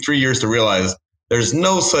it took me 3 years to realize there's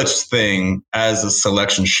no such thing as a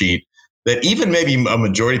selection sheet that even maybe a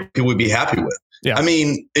majority of people would be happy with. Yeah. I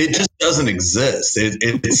mean, it just doesn't exist.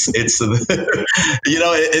 It's and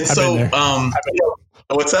so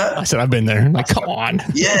what's that? I said I've been there. Come on.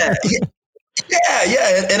 Yeah.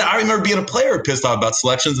 And I remember being a player pissed off about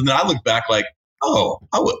selections, and then I look back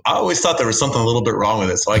I always thought there was something a little bit wrong with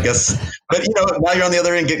it. So I guess, but now you're on the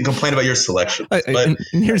other end getting complained about your selection. But and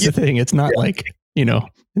here's the thing: it's not like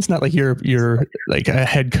it's not like you're like a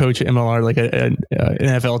head coach at MLR, like an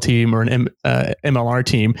NFL team or an MLR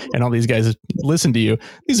team, and all these guys listen to you.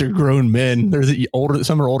 These are grown men. There's older.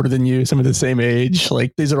 Some are older than you. Some are the same age.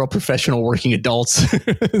 Like these are all professional working adults.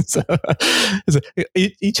 So,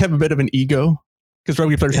 each have a bit of an ego. Because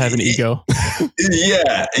rugby players have an ego.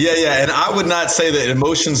 Yeah. And I would not say that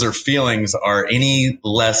emotions or feelings are any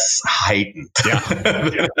less heightened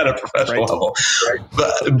than at a professional level.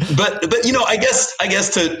 But I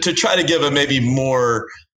guess to try to give a maybe more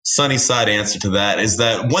sunny side answer to that is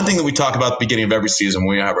that one thing that we talk about at the beginning of every season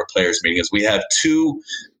when we have our players meeting is we have two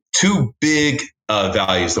big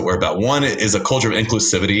values that we're about. One is a culture of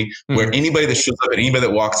inclusivity, where anybody that shows up and anybody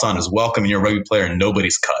that walks on is welcome, and you're a rugby player and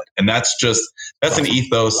nobody's cut. And that's an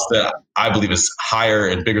ethos that I believe is higher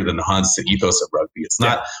and bigger than the Hunt's ethos of rugby. It's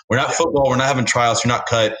not, we're not football. We're not having tryouts. You're not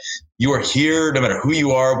cut. You are here no matter who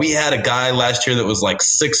you are. We had a guy last year that was like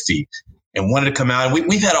 60 and wanted to come out. And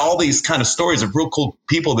we've had all these kind of stories of real cool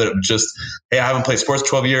people that have just, hey, I haven't played sports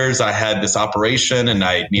 12 years. I had this operation and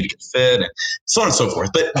I need to get fit and so on and so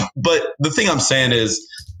forth. But the thing I'm saying is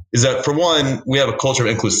that for one, we have a culture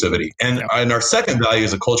of inclusivity. And our second value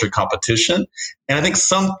is a culture of competition. And I think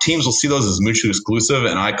some teams will see those as mutually exclusive.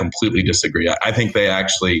 And I completely disagree. I think they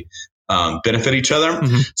actually benefit each other.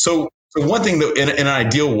 Mm-hmm. So one thing that in an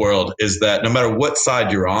ideal world is that no matter what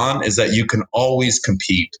side you're on, is that you can always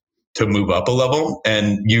compete to move up a level,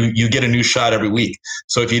 and you get a new shot every week.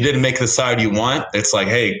 So if you didn't make the side you want, it's like,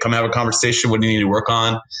 hey, come have a conversation. What do you need to work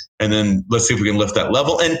on? And then let's see if we can lift that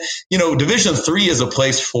level. And, Division III is a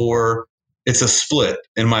place it's a split,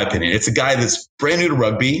 in my opinion. It's a guy that's brand new to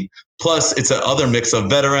rugby. Plus it's a other mix of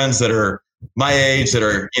veterans that are my age that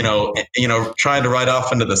are, trying to ride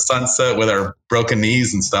off into the sunset with our broken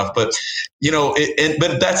knees and stuff. But,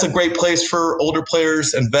 but that's a great place for older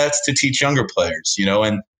players and vets to teach younger players,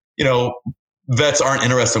 and, vets aren't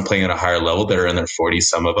interested in playing at a higher level. They're in their 40s,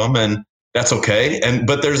 some of them, and that's okay.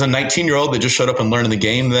 But there's a 19-year-old that just showed up and learned the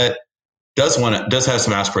game that does have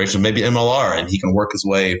some aspirations, maybe MLR, and he can work his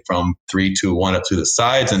way from 3-2-1 up through the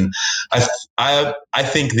sides. And I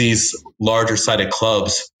think these larger sided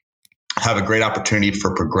clubs have a great opportunity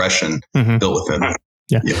for progression built within them.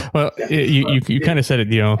 Yeah. Well, you kind of said it,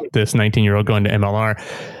 this 19-year-old going to MLR.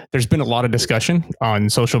 There's been a lot of discussion on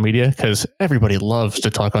social media because everybody loves to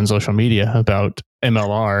talk on social media about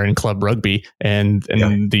MLR and club rugby and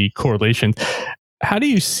the correlation. How do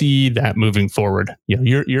you see that moving forward?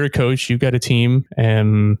 You're a coach, you've got a team,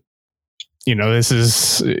 and this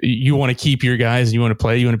is, you want to keep your guys, you want to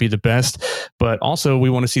play, you want to be the best, but also we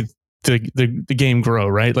want to see the game grow,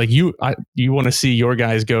 right? Like you want to see your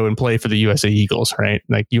guys go and play for the USA Eagles, right?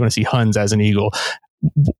 Like you want to see Huns as an Eagle.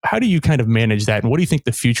 How do you kind of manage that? And what do you think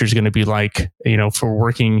the future is going to be like, for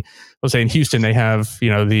working, let's say in Houston, they have,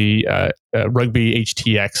 the rugby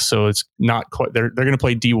HTX. So it's not quite, they're going to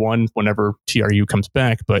play D1 whenever TRU comes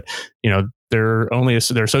back, but they're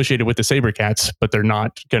associated with the SaberCats, but they're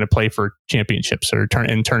not going to play for championships or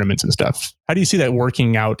in tournaments and stuff. How do you see that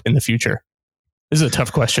working out in the future? This is a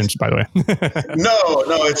tough question, by the way. No,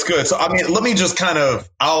 it's good. So, let me just kind of,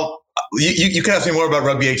 you can ask me more about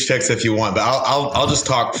rugby HTX if you want, but I'll just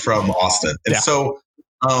talk from Austin. And so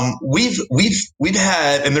we've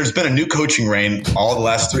had, and there's been a new coaching reign all the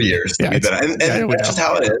last 3 years. And that's just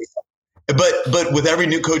how it is. But with every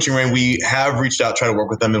new coaching reign, we have reached out, try to work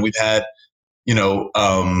with them, and we've had,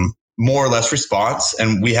 more or less response.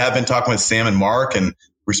 And we have been talking with Sam and Mark, and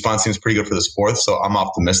response seems pretty good for this fourth, so I'm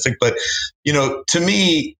optimistic. But to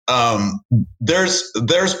me,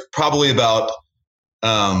 there's probably about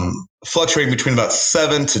fluctuating between about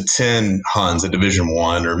 7 to 10 Huns at Division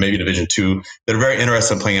I or maybe Division II that are very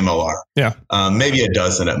interested in playing MLR. Yeah, maybe a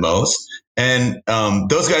dozen at most. And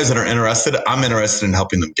those guys that are interested, I'm interested in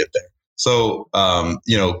helping them get there. So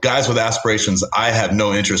guys with aspirations, I have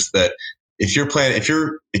no interest that. If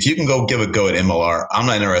you can go give a go at MLR, I'm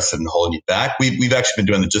not interested in holding you back. We've actually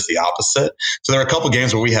been doing just the opposite. So there are a couple of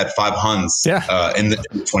games where we had 5 Huns in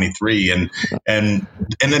the 23, and then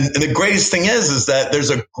the greatest thing is that there's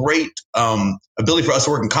a great ability for us to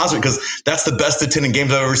work in concert because that's the best attending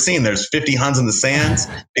games I've ever seen. There's 50 Huns in the stands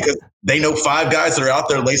because they know 5 guys that are out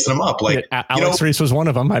there lacing them up. Like Alex Reese was one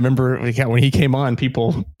of them. I remember when he came on,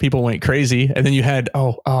 people went crazy, and then you had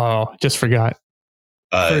just forgot.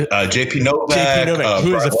 JP Novak,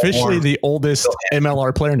 who is officially the oldest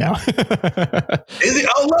MLR player now. Is he?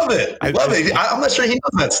 I love it. I'm not sure he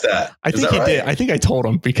knows that stat. I think he did. I think I told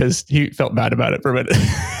him because he felt bad about it for a minute.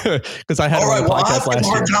 Because I had him on the podcast last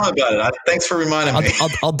year. Time about it. Thanks for reminding me.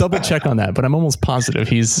 I'll double check on that, but I'm almost positive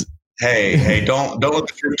he's. Hey! Don't let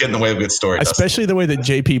the truth get in the way of a good story. Especially the way that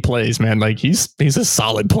JP plays, man. Like he's a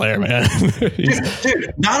solid player, man.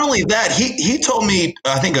 Dude, not only that, he told me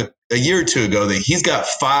I think a year or two ago that he's got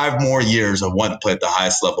 5 more years of wanting to play at the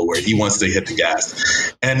highest level where he wants to hit the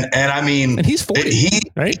gas. And I mean, and he's 40,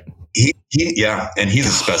 right? And he's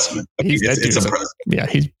a specimen. It's impressive. Yeah,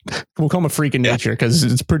 we'll call him a freak in nature because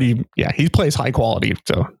it's pretty. Yeah, he plays high quality.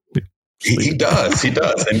 So he does,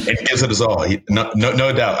 and gives it his all.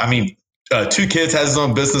 No doubt. I mean, 2 kids, has his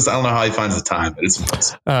own business. I don't know how he finds the time, but it's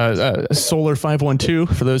impressive. Solar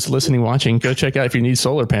 512 for those listening, watching. Go check out if you need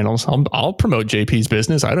solar panels. I'll promote JP's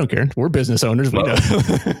business. I don't care. We're business owners. We know. Love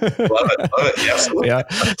it. Yeah, absolutely. Yeah.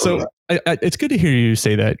 So it's good to hear you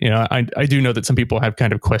say that. You know, I do know that some people have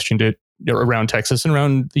kind of questioned it around Texas and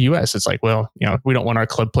around the US. It's like, well, you know, we don't want our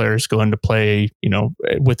club players going to play, you know,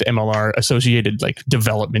 with MLR associated like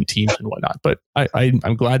development teams and whatnot. But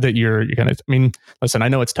I'm glad that you're kind of, I mean, listen, I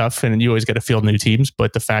know it's tough and you always got to field new teams,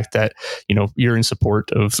 but the fact that, you know, you're in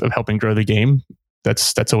support of helping grow the game,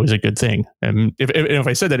 that's always a good thing. And if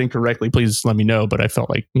I said that incorrectly, please let me know. But I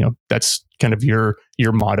felt like, you know, that's kind of your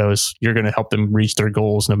mottos. You're going to help them reach their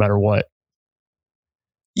goals no matter what.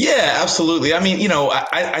 Yeah, absolutely. I mean, you know,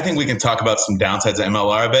 I think we can talk about some downsides of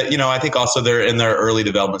MLR, but, you know, I think also they're in their early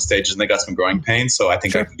development stages and they got some growing pains. So I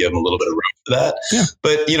think I can give them a little bit of room for that. Yeah.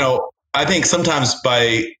 But, you know, I think sometimes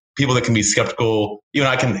by people that can be skeptical, you know,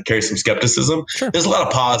 I can carry some skepticism. Sure. There's a lot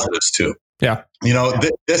of positives too. Yeah. You know,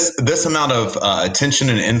 this amount of attention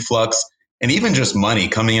and influx and even just money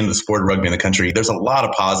coming into the sport of rugby in the country, there's a lot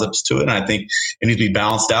of positives to it. And I think it needs to be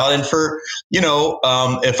balanced out. And for, you know,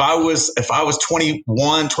 if I was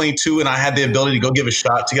 21, 22 and I had the ability to go give a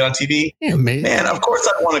shot to get on TV, man, of course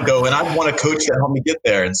I'd want to go and I'd want a coach to help me get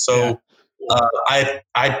there. And so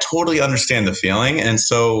I totally understand the feeling. And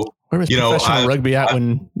so, where was professional rugby at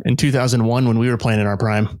in 2001 when we were playing in our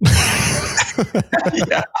prime?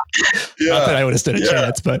 Not that I would have stood a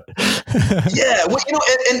chance, but well, you know,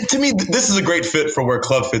 and to me, this is a great fit for where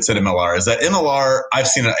club fits in MLR. Is that MLR? I've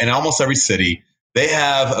seen it in almost every city. They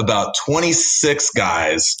have about 26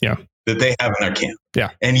 guys that they have in their camp.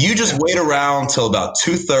 Yeah, and you just wait around till about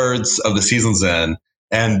 2/3 of the season's in,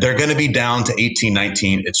 and they're going to be down to 18,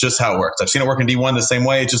 19. It's just how it works. I've seen it work in D1 the same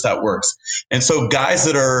way. It's just how it works. And so guys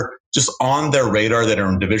that are just on their radar that are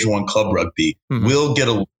in Division I club rugby will get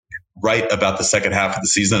a right about the second half of the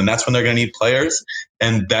season. And that's when they're going to need players.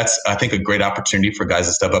 And that's, I think, a great opportunity for guys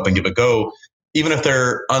to step up and give a go, even if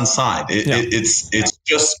they're unsigned. It's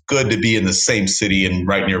just good to be in the same city and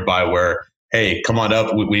right nearby where, hey, come on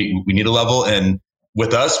up. We need a level. And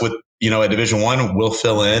with us, with, you know, at Division I, we'll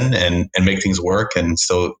fill in and make things work and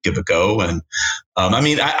still give a go. And I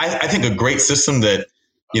mean, I think a great system that,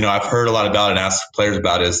 you know, I've heard a lot about and asked players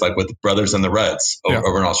about is like with the Brothers and the Reds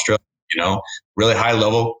over in Australia. You know, really high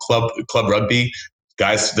level club rugby.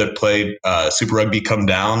 Guys that play Super Rugby come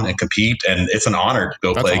down and compete, and it's an honor to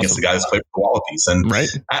go play against the guys that play for the Wallabies. And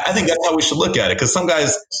I think that's how we should look at it. Because some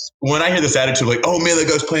guys, when I hear this attitude, like, "Oh man, that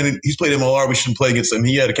guy's he's played MLR, we shouldn't play against him.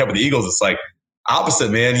 He had a cap with the Eagles." It's like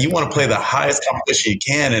opposite, man. You want to play the highest competition you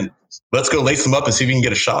can, and let's go lace them up and see if you can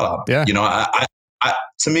get a shot on. Yeah, you know, I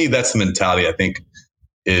to me, that's the mentality I think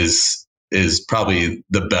is probably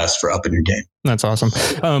the best for upping your game. That's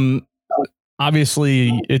awesome.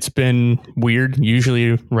 Obviously, it's been weird.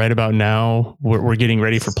 Usually right about now, we're getting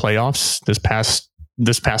ready for playoffs.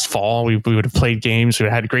 This past fall, we would have played games. We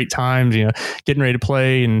had great times, you know, getting ready to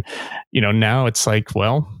play. And, you know, now it's like,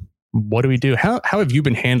 well, what do we do? How have you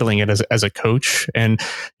been handling it as a coach? And,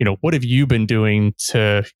 you know, what have you been doing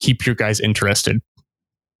to keep your guys interested?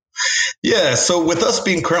 Yeah. So with us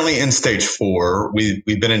being currently in stage 4, we've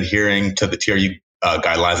been adhering to the TRU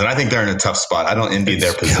guidelines, and I think they're in a tough spot. I don't envy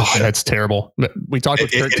their position. God, that's terrible. We talked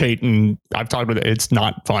with Kurt Tate, and I've talked with it. It's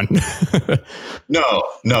not fun. No,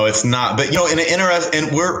 it's not. But you know,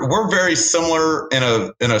 and we're very similar in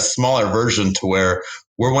a smaller version to where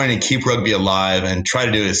we're wanting to keep rugby alive and try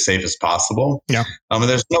to do it as safe as possible. Yeah. And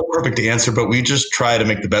there's no perfect answer, but we just try to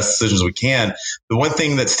make the best decisions we can. The one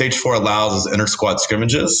thing that stage 4 allows is inter-squad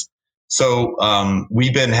scrimmages. So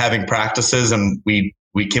we've been having practices, and we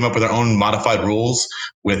came up with our own modified rules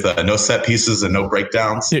with no set pieces and no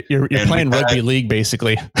breakdowns. You're playing rugby league,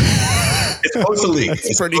 basically. It's close to league.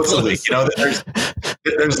 It's pretty close to league. You know,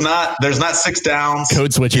 there's not 6 downs.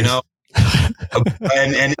 Code switches. You know,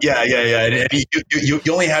 and yeah. And you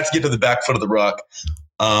only have to get to the back foot of the ruck.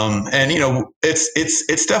 And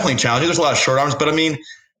it's definitely challenging. There's a lot of short arms, but I mean,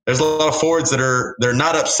 there's a lot of forwards they're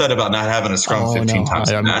not upset about not having a scrum 15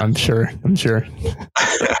 times. I'm sure. I mean,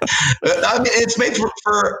 it's made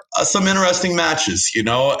for some interesting matches, and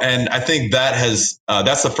I think that's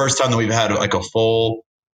the first time that we've had like a full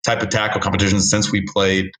type of tackle competition since we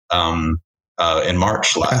played in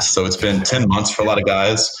March last. So it's been 10 months for a lot of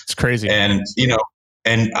guys. It's crazy. And,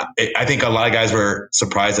 and I think a lot of guys were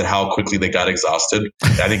surprised at how quickly they got exhausted.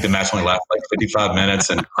 I think the match only lasted like 55 minutes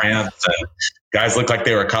and cramped, and guys looked like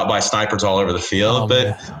they were caught by snipers all over the field.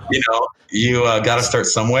 But, you got to start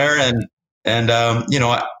somewhere. And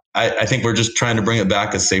I think we're just trying to bring it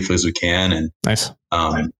back as safely as we can. And nice.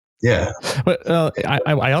 Yeah. But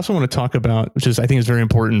I also want to talk about, which is I think is very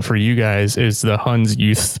important for you guys, is the Huns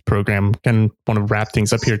youth program. And want to wrap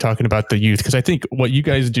things up here talking about the youth, because I think what you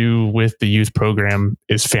guys do with the youth program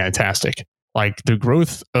is fantastic. Like the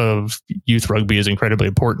growth of youth rugby is incredibly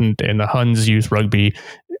important, and the Huns youth rugby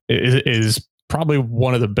is probably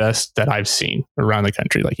one of the best that I've seen around the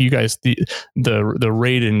country. Like you guys, the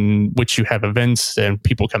rate in which you have events and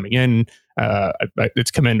people coming in,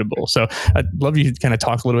 it's commendable. So I'd love you to kind of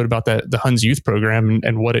talk a little bit about the Huns youth program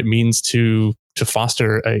and what it means to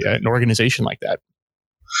foster an organization like that.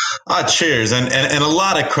 Cheers. And a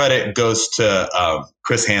lot of credit goes to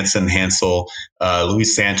Chris Hansel,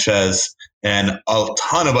 Luis Sanchez, and a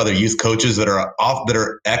ton of other youth coaches that are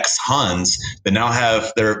ex-Huns that now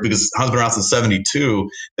have because Huns been around since 72,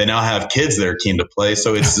 they now have kids that are keen to play.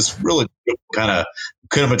 So it's this really kind of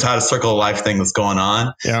Matata circle of life thing that's going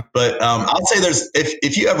on. Yeah. But I'll say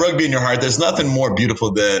if you have rugby in your heart, there's nothing more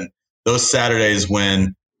beautiful than those Saturdays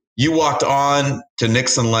when you walked on to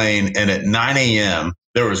Nixon Lane and at 9 a.m.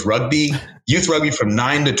 there was youth rugby from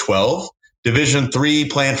 9 to 12. Division 3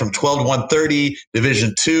 playing from 12 to 1:30,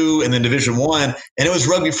 Division 2, and then Division 1. And it was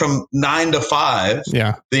rugby from 9 to 5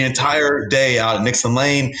 the entire day out at Nixon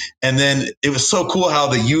Lane. And then it was so cool how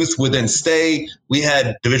the youth would then stay. We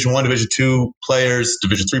had Division 1, Division 2 players,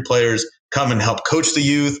 Division 3 players come and help coach the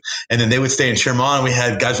youth. And then they would stay and cheer them on. We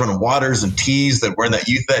had guys running waters and teas that were in that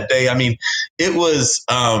youth that day. I mean, it was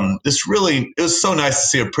it was so nice to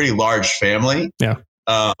see a pretty large family that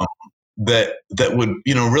would,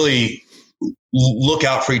 really look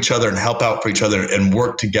out for each other and help out for each other and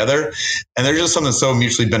work together. And there's just something so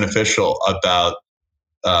mutually beneficial about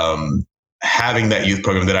having that youth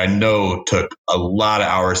program that I know took a lot of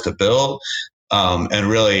hours to build. And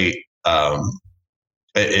really,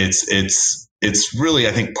 it's really,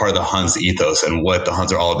 I think, part of the Huns ethos and what the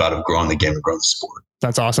Huns are all about of growing the game and growing the sport.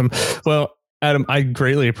 That's awesome. Well, Adam, I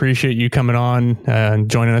greatly appreciate you coming on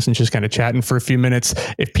and joining us and just kind of chatting for a few minutes.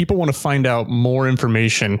 If people want to find out more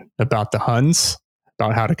information about the Huns,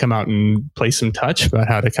 about how to come out and play some touch, about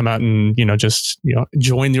how to come out and,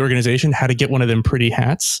 join the organization, how to get one of them pretty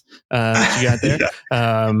hats you got there.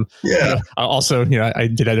 Also, I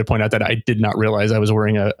did have to point out that I did not realize I was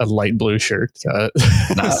wearing a light blue shirt. But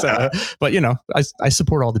I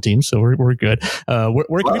support all the teams, so we're good.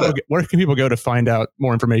 Where can people go to find out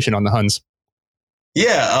more information on the Huns?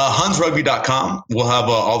 Yeah, hunsrugby.com. We'll have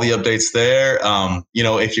all the updates there.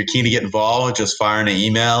 If you're keen to get involved, just fire in an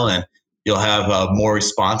email and you'll have more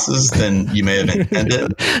responses than you may have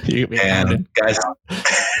intended. And guys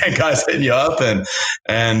hitting you up. And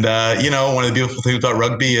one of the beautiful things about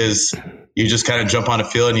rugby is you just kind of jump on a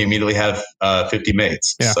field and you immediately have 50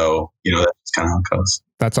 mates. Yeah. So, that's kind of how it goes.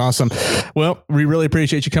 That's awesome. Well, we really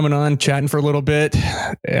appreciate you coming on, chatting for a little bit.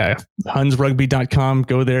 Hunsrugby.com.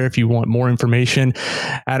 Go there if you want more information.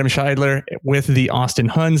 Adam Scheidler with the Austin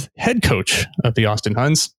Huns, head coach of the Austin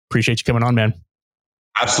Huns. Appreciate you coming on, man.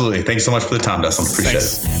 Absolutely. Thank you so much for the time, Dustin. Appreciate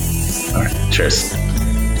it. All right. Cheers.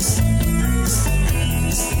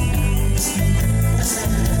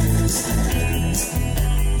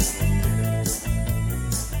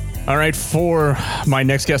 All right, for my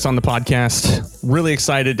next guest on the podcast, really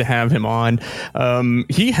excited to have him on.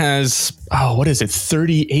 He has,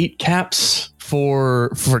 38 caps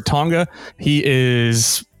for Tonga. He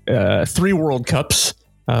is 3 World Cups,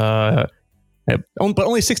 but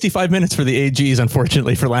only 65 minutes for the AGs,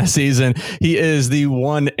 unfortunately, for last season. He is the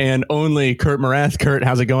one and only Kurt Morath. Kurt,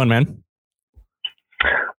 how's it going, man?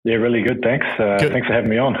 Yeah, really good. Thanks. Thanks for having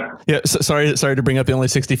me on. Yeah, sorry to bring up the only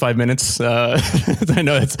 65 minutes. I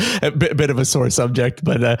know it's a bit of a sore subject,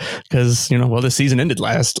 but because the season ended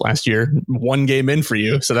last year, 1 game in for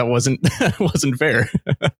you, so that wasn't fair.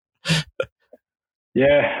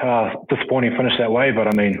 Yeah, disappointing finish that way, but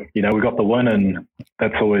I mean, we got the win, and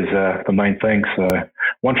that's always the main thing. So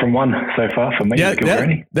 1 from 1 so far for me. Yeah,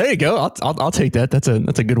 there you go. I'll take that. That's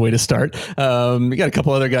a good way to start. We got a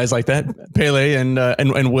couple other guys like that. Pele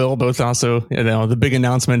and Will both also. The big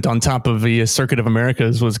announcement on top of the Circuit of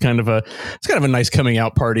Americas was kind of a nice coming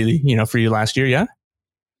out party. For you last year. Yeah.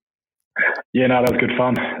 Yeah, no, that was good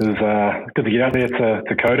fun. It was good to get out there to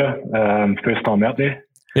Dakota. First time out there.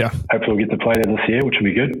 Yeah. Hopefully we'll get to play there this year, which will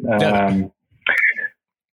be good.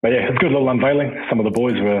 But yeah, it's a good little unveiling. Some of the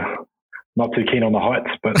boys were not too keen on the heights,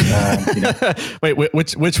 but Wait,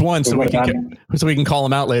 which one? So we can call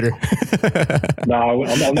them out later. No,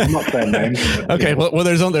 I'm not saying names. Okay, well,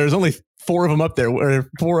 there's only 4 of them up there, or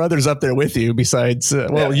 4 others up there with you besides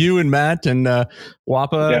you and Matt and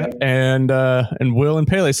Wapa and Will and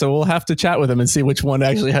Pele. So we'll have to chat with them and see which one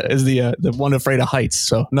actually is the one afraid of heights.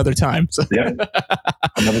 So another time. So. Yeah,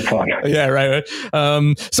 another time. Yeah, right.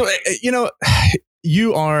 So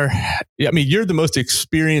you are, you're the most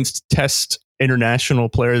experienced test international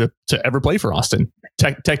player to ever play for Austin,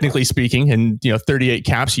 technically speaking, and 38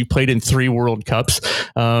 caps. You played in 3 World Cups.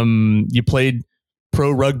 You played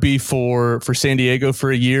pro rugby for San Diego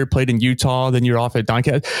for a year, played in Utah, then you're off at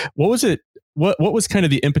Doncaster. What was it? What was kind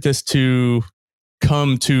of the impetus to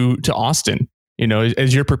come to Austin?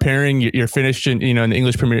 As you're preparing, you're finished in the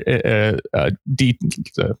English Premier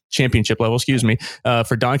championship level,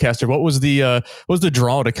 for Doncaster. What was the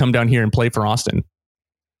draw to come down here and play for Austin?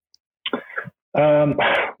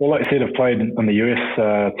 Well, like I said, I've played in the US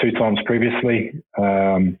 2 times previously.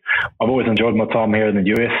 I've always enjoyed my time here in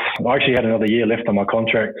the US. I actually had another year left on my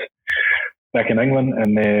contract back in England,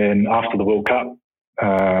 and then after the World Cup,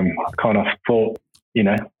 I kind of thought,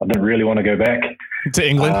 I didn't really want to go back to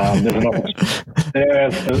England. There's an opportunity.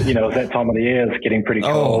 It was that time of the year. It's getting pretty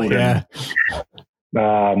cold. Oh, yeah.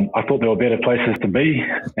 And, I thought there were better places to be,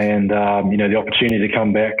 and the opportunity to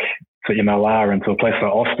come back to MLR and to a place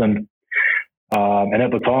like Austin. And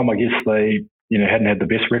at the time, I guess they, hadn't had the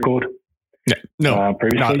best record. No,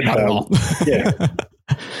 previously. Not at all. Yeah,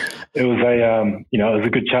 it was it was a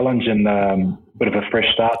good challenge and a bit of a fresh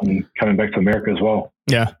start and coming back to America as well.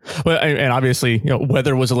 Yeah, well, and obviously,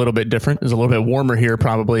 weather was a little bit different. It was a little bit warmer here,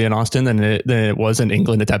 probably in Austin than it was in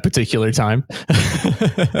England at that particular time.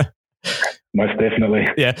 Most definitely.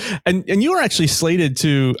 Yeah, and you were actually slated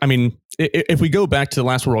to. If we go back to the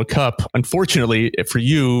last World Cup, unfortunately for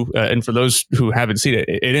you and for those who haven't seen it,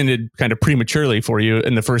 it ended kind of prematurely for you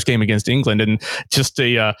in the first game against England, and just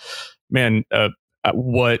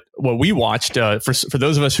what we watched for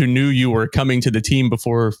those of us who knew you were coming to the team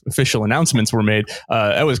before official announcements were made,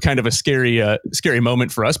 that was kind of a scary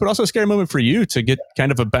moment for us, but also a scary moment for you to get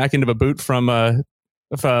kind of a back end of a boot from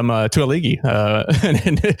Tuilagi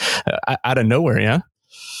and out of nowhere. Yeah.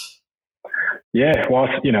 Yeah, well,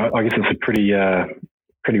 I guess it's a pretty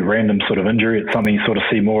random sort of injury. It's something you sort of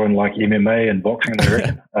see more in like MMA and boxing, I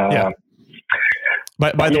reckon. Yeah.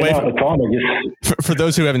 By the way, at the time, I guess for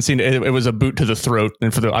those who haven't seen it, it was a boot to the throat,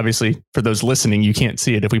 and obviously for those listening, you can't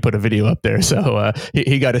see it if we put a video up there. So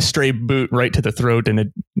he got a stray boot right to the throat,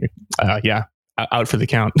 and out for the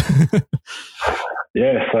count.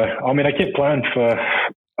 Yeah, so I kept playing for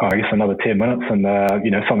I guess another 10 minutes, and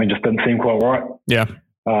something just didn't seem quite right. Yeah.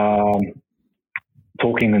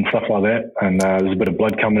 Talking and stuff like that, and there was a bit of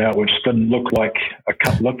blood coming out, which didn't look like a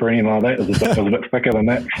cut lip or anything like that. It was a bit thicker than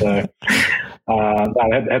that. So I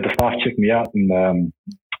had the staff check me out, and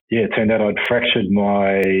it turned out I'd fractured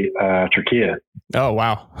my trachea. Oh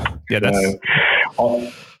wow! Yeah, that's. So I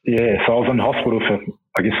was in hospital for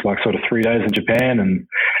I guess like sort of 3 days in Japan, and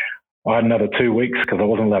I had another 2 weeks because I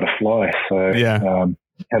wasn't allowed to fly. So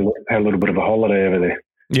had a little bit of a holiday over there.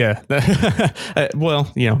 Yeah. Well,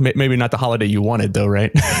 maybe not the holiday you wanted though, right?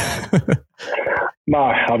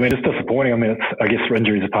 No, it's disappointing. I guess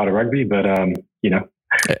injuries are part of rugby, but,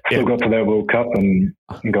 still got to that World Cup and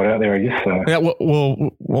got out there, I guess. So. Yeah,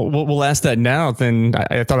 we'll ask that now. Then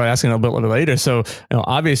I thought I'd ask it a little bit later. So,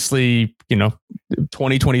 obviously,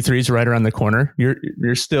 2023 is right around the corner.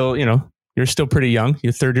 You're still, you're still pretty young.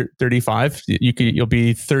 You're 35. You'll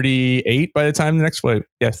be 38 by the time the next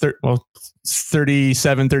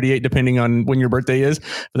 37, 38, depending on when your birthday is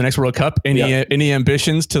for the next World Cup. Any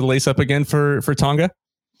ambitions to lace up again for Tonga?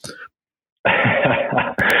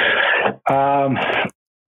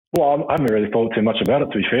 Well, I haven't really thought too much about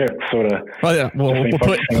it, to be fair. It's sort of. Well, yeah. Well, we'll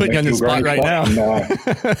put you on the spot right now. And,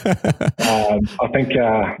 I think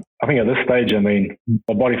at this stage, my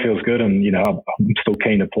body feels good, and I'm still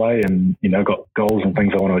keen to play, and got goals and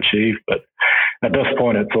things I want to achieve. But at this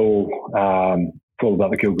point, it's all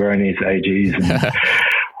about the Kilgronis, AGs, and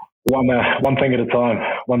one thing at a time,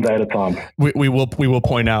 one day at a time. We will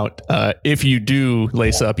point out, if you do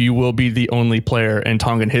lace up, you will be the only player in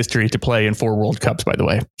Tongan history to play in 4 World Cups, by the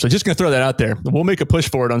way. So just going to throw that out there. We'll make a push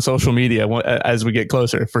for it on social media as we get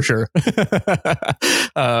closer, for sure. It'd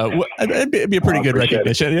be a pretty good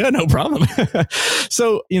recognition. Yeah, no problem.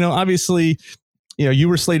 So, obviously, you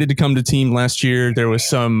were slated to come to team last year. There was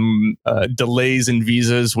some delays in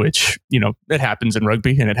visas, which, it happens in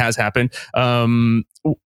rugby, and it has happened.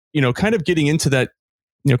 Kind of getting into that,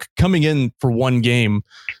 coming in for one game.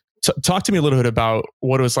 Talk to me a little bit about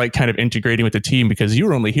what it was like kind of integrating with the team, because you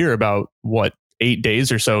were only here about 8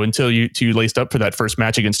 days or so until you laced up for that first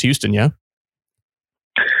match against Houston. Yeah.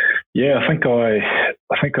 Yeah. I think when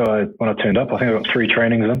I turned up, I think I got 3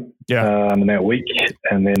 trainings in, in that week.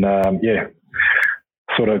 And then,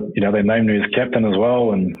 sort of, they named me as captain as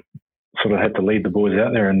well, and sort of had to lead the boys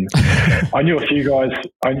out there. And I knew a few guys.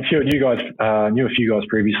 Knew a few guys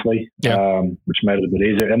previously, which made it a bit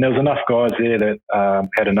easier. And there was enough guys there that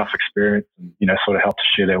had enough experience, and sort of helped to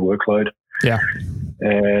share their workload. Yeah.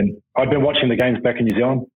 And I'd been watching the games back in New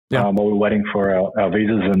Zealand while we were waiting for our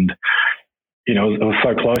visas, and it was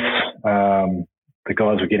so close. The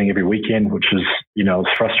guys were getting every weekend, which was it was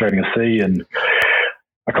frustrating to see. And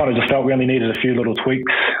I kind of just felt we only needed a few little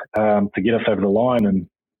tweaks to get us over the line, and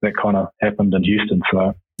that kind of happened in Houston.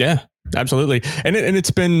 So yeah, absolutely. And it's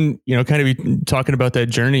been, kind of talking about that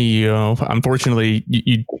journey, unfortunately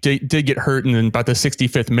you did get hurt in about the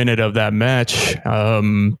 65th minute of that match.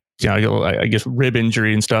 I guess rib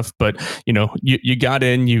injury and stuff, but you got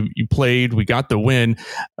in, you played, we got the win.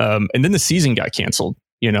 And then the season got canceled.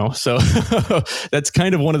 So that's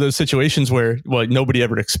kind of one of those situations where, nobody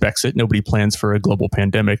ever expects it. Nobody plans for a global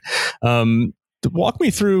pandemic. Walk me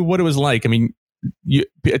through what it was like. I mean,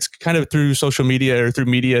 it's kind of through social media or through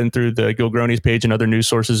media and through the Gilgronis page and other news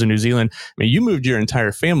sources in New Zealand. I mean, you moved your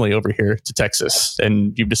entire family over here to Texas,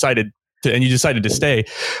 and you decided to stay.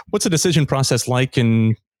 What's the decision process like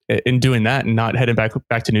in doing that and not heading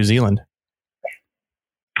back to New Zealand?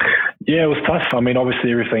 Yeah, it was tough. I mean,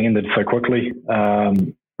 obviously everything ended so quickly.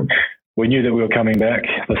 We knew that we were coming back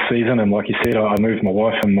this season, and like you said, I moved my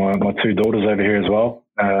wife and my 2 daughters over here as well.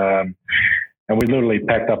 And we literally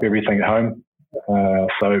packed up everything at home.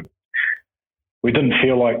 So we didn't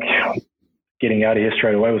feel like getting out of here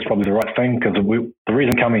straight away was probably the right thing, because the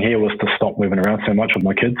reason coming here was to stop moving around so much with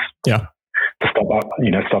my kids. Yeah. To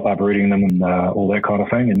stop uprooting them and all that kind of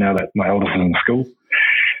thing. And now that my eldest is in school,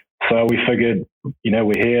 so we figured,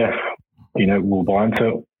 we're here, we'll buy into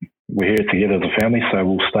it. We're here together as a family, so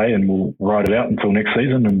we'll stay and we'll ride it out until next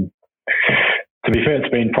season. And to be fair, it's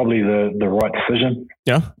been probably the right decision.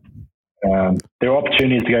 Yeah. There are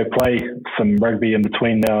opportunities to go play some rugby in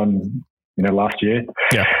between now and last year.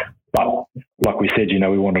 Yeah. But like we said,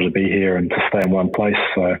 we wanted to be here and to stay in one place.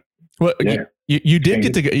 So you did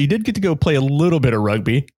get to go play a little bit of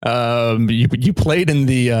rugby. You played in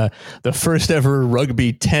the first ever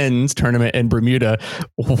rugby 10s tournament in Bermuda.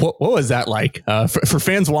 What was that like? For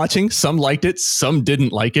fans watching, some liked it, some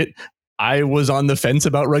didn't like it. I was on the fence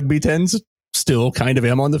about rugby 10s. Still kind of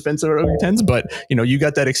am on the fence about rugby 10s, but you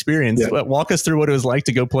got that experience. Yeah. Walk us through what it was like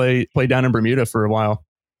to go play down in Bermuda for a while.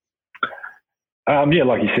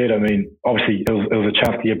 Like you said, I mean, obviously it was a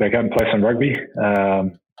chance to get back out and play some rugby,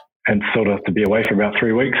 and sort of to be away for about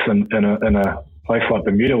 3 weeks in a place like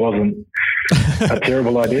Bermuda wasn't a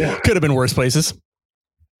terrible idea. Could have been worse places.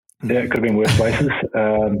 Yeah, it could have been worse places.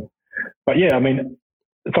 But yeah, I mean,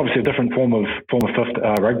 it's obviously a different form of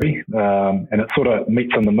rugby, and it sort of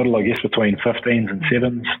meets in the middle, I guess, between 15s and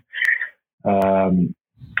 7s.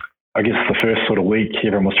 I guess the first sort of week,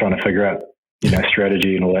 everyone was trying to figure out,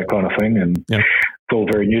 strategy and all that kind of thing, and it's all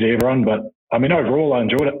very new to everyone. But I mean, overall, I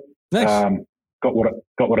enjoyed it. Nice. Got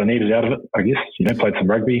what I needed out of it, I guess. Played some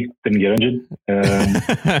rugby, didn't get injured,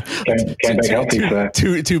 came back healthy. So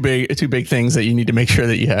two big things that you need to make sure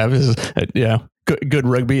that you have is good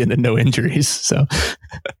rugby and then no injuries. So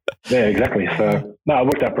yeah, exactly. So no, it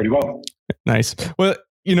worked out pretty well. Nice. Well,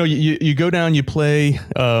 you go down, you play.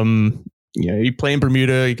 You play in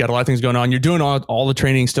Bermuda. You got a lot of things going on. You're doing all the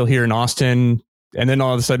training still here in Austin. And then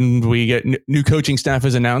all of a sudden we get new coaching staff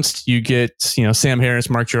is announced. You get, Sam Harris,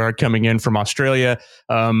 Mark Gerard coming in from Australia.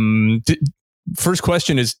 First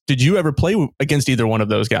question is, did you ever play against either one of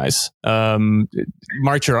those guys?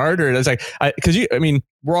 Mark Gerard, or it's like, because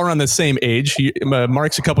we're all around the same age.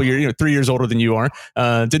 Mark's a couple years, 3 years older than you are.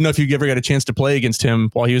 Didn't know if you ever got a chance to play against him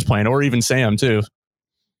while he was playing, or even Sam too.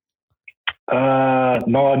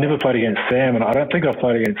 No, I never played against Sam, and I don't think I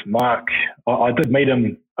played against Mark. I did meet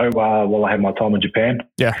him while I had my time in Japan.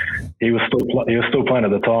 Yeah, he was still playing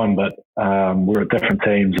at the time, but we were at different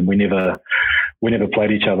teams, and we never we never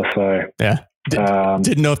played each other. So yeah,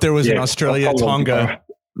 didn't know if there was an Australia Tonga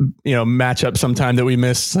matchup sometime that we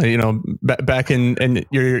missed, back in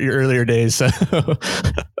your earlier days. So.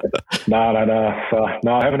 No. So,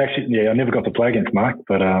 no, I haven't actually. Yeah, I never got to play against Mark,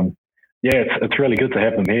 but it's really good to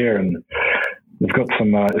have them here, and we've got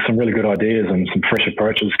some really good ideas and some fresh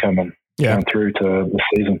approaches coming through to the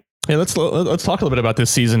season. Yeah, let's talk a little bit about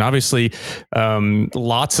this season. Obviously,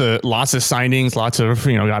 lots of signings,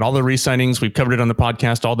 got all the re-signings. We've covered it on the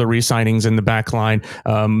podcast. All the re-signings in the back line.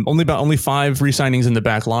 Only 5 re-signings in the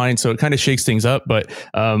back line, so it kind of shakes things up. But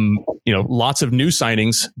lots of new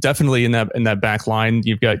signings, definitely in that back line.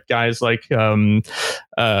 You've got guys like Cole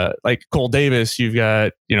Davis. You've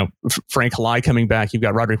got Frank Halai coming back. You've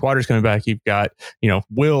got Roderick Waters coming back. You've got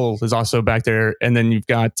Will is also back there, and then you've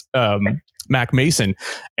got Mac Mason.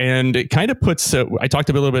 And it kind of puts, I talked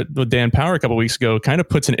a little bit with Dan Power a couple of weeks ago, kind of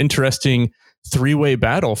puts an interesting 3-way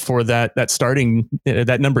battle for that starting,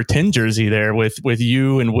 that number 10 jersey there with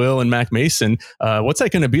you and Will and Mac Mason. What's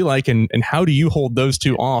that going to be like? And how do you hold those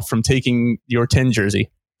two off from taking your 10 jersey?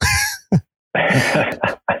 I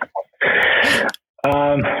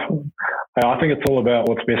think it's all about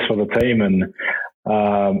what's best for the team, and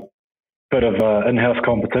bit of in-house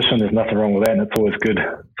competition. There's nothing wrong with that, and it's always good.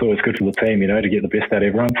 It's always good for the team, to get the best out of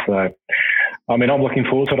everyone. So, I'm looking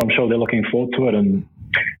forward to it. I'm sure they're looking forward to it, and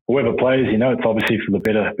whoever plays, it's obviously for the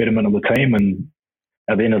betterment of the team. And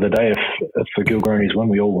at the end of the day, if the Gilgronis win,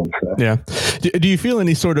 we all win. So. Yeah. Do you feel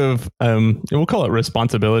any sort of, we'll call it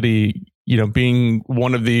responsibility, being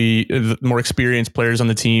one of the more experienced players on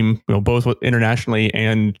the team, both internationally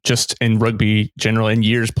and just in rugby general and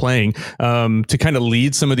years playing, to kind of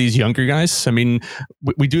lead some of these younger guys? I mean,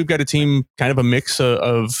 we do have got a team, kind of a mix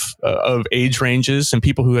of age ranges and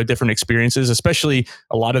people who have different experiences, especially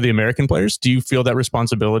a lot of the American players. Do you feel that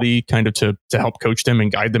responsibility kind of to help coach them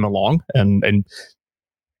and guide them along? And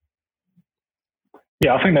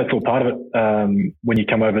yeah, I think that's all part of it. When you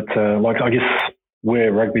come over to, I guess,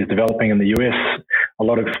 where rugby is developing in the US,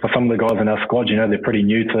 for some of the guys in our squad, they're pretty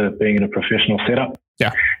new to being in a professional setup.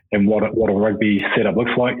 Yeah. And what a rugby setup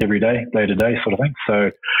looks like every day, day to day sort of thing.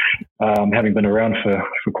 So, having been around for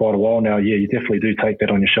quite a while now, you definitely do take that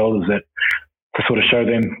on your shoulders, that to sort of show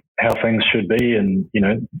them how things should be and,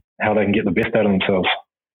 how they can get the best out of themselves.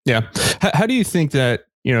 Yeah. How do you think that,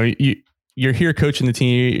 you're here coaching the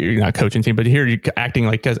team, you're not coaching the team, but here you're acting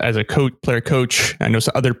like as a player coach. I know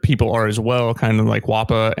some other people are as well, kind of like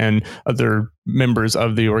WAPA and other members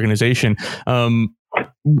of the organization.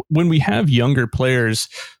 When we have younger players,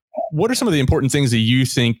 what are some of the important things that you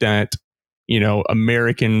think that,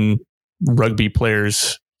 American rugby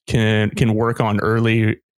players can work on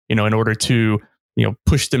early, in order to,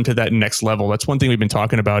 push them to that next level? That's one thing we've been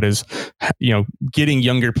talking about is, getting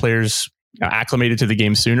younger players acclimated to the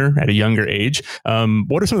game sooner at a younger age.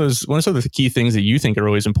 What are some of the key things that you think are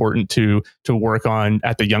always important to work on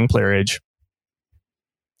at the young player age?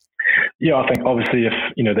 Yeah, I think obviously if,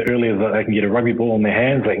 the earlier that they can get a rugby ball in their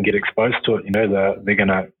hands, they can get exposed to it, they're going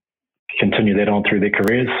to continue that on through their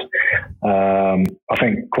careers. I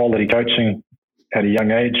think quality coaching at a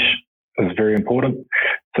young age is very important,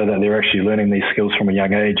 so that they're actually learning these skills from a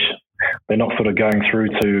young age. They're not sort of going through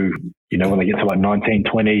to, when they get to like 19,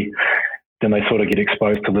 20, then they sort of get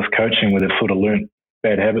exposed to this coaching where they've sort of learnt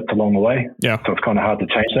bad habits along the way. Yeah. So it's kind of hard to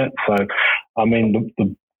change that. So,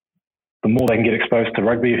 the more they can get exposed to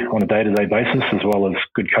rugby on a day-to-day basis, as well as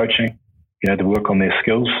good coaching, to work on their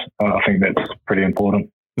skills, I think that's pretty important.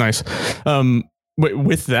 Nice.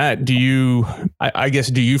 With that, do you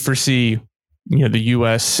foresee, the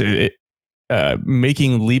U.S.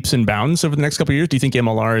 Making leaps and bounds over the next couple of years? Do you think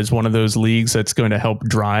MLR is one of those leagues that's going to help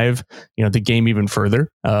drive, the game even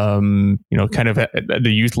further, kind of at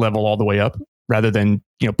the youth level all the way up, rather than,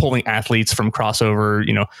 pulling athletes from crossover,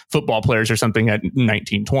 football players or something at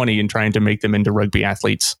 19, 20 and trying to make them into rugby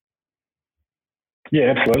athletes?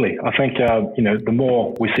 Yeah, absolutely. I think, the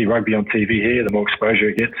more we see rugby on TV here, the more exposure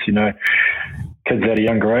it gets. Kids at a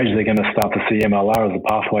younger age, they're going to start to see MLR as a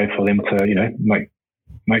pathway for them to,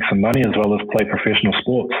 make some money as well as play professional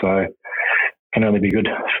sports. So can only be good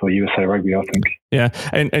for USA Rugby, I think. Yeah.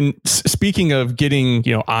 And speaking of getting,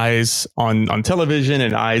 eyes on television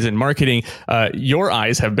and eyes in marketing, your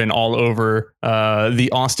eyes have been all over the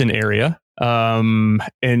Austin area.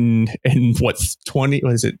 In what's 20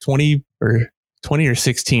 or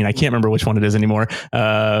 16? I can't remember which one it is anymore.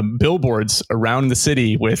 Billboards around the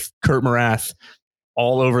city with Kurt Morath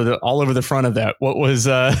all over the front of that. What was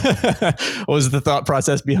what was the thought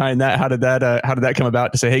process behind that? How did that come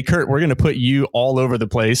about to say, hey, Kurt, we're going to put you all over the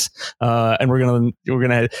place, and we're going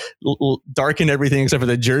to darken everything except for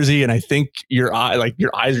the jersey, and I think your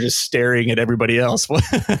eyes are just staring at everybody else. Walk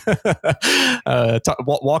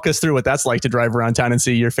us through what that's like to drive around town and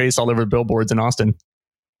see your face all over billboards in Austin.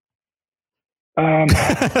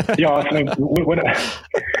 Yeah, I think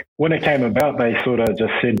when it came about, they sort of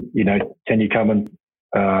just said, can you come in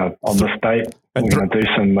on this date? We're going to do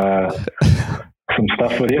some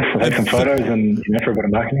stuff with you, so take some photos and for a bit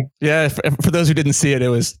of marketing. Yeah, for those who didn't see it, it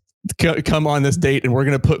was come on this date and we're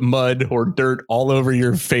going to put mud or dirt all over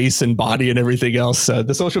your face and body and everything else.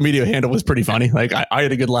 The social media handle was pretty funny. Like I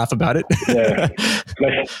had a good laugh about it. Yeah,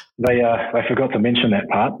 they forgot to mention that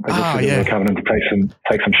part. They just said they were coming in to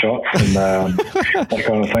take some shots and that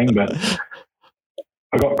kind of thing. But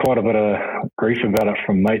I got quite a bit of grief about it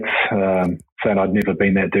from mates saying I'd never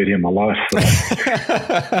been that dirty in my life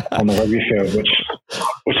on the rugby field, which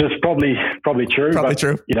is probably true. Probably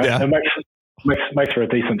true. It makes for a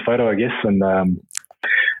decent photo, I guess. And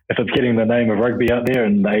if it's getting the name of rugby out there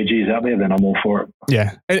and the AGs out there, then I'm all for it.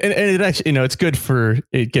 Yeah. And it actually, it's good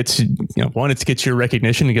it gets, one, it gets your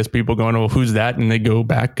recognition. It gets people going, oh, who's that? And they go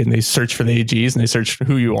back and they search for the AGs and they search for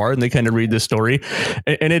who you are and they kind of read the story.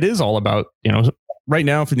 And it is all about, right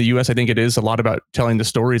now from the US, I think it is a lot about telling the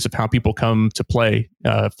stories of how people come to play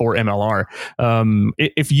for MLR.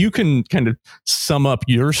 If you can kind of sum up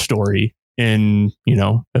your story in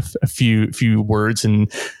a few words, and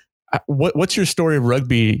what's your story of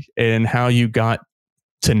rugby and how you got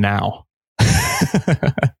to now?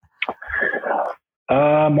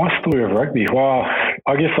 My story of rugby, well,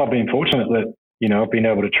 I guess I've been fortunate that I've been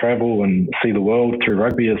able to travel and see the world through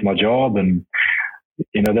rugby as my job, and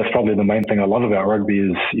that's probably the main thing I love about rugby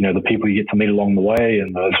is the people you get to meet along the way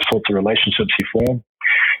and those sorts of relationships you form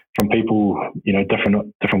from people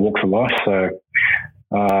different walks of life. So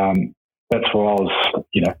that's where I was,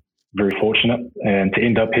 very fortunate. And to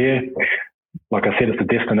end up here, like I said, it's a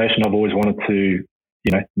destination I've always wanted to,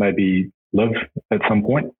 maybe live at some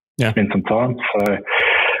point, spend some time. So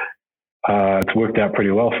it's worked out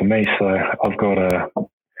pretty well for me. So I've got no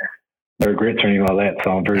regrets or anything like that.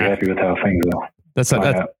 So I'm very happy with how things are.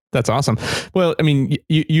 That's awesome. Well, I mean,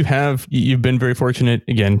 you've been very fortunate.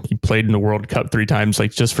 Again, you played in the World Cup 3 times.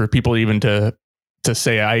 Like just for people even to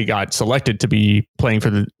say I got selected to be playing for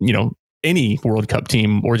the any World Cup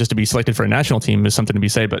team or just to be selected for a national team is something to be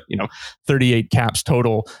said. But 38 caps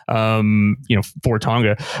total. For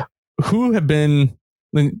Tonga. Who have been,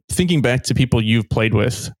 thinking back to people you've played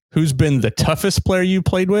with, who's been the toughest player you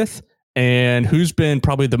played with, and who's been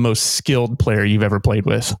probably the most skilled player you've ever played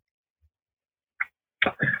with?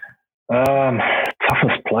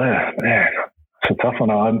 Toughest player, man, it's a tough one.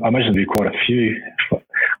 I imagine there'd be quite a few.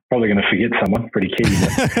 Probably going to forget someone pretty key.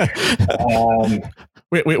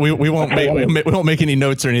 But, we won't make any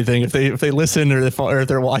notes or anything if they listen or if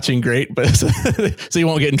they're watching. Great, but so you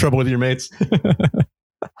won't get in trouble with your mates.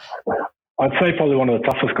 I'd say probably one of the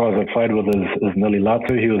toughest guys I played with is Nili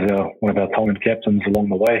Latu. He was one of our Tongan captains along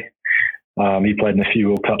the way. He played in a few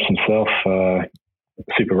World Cups himself,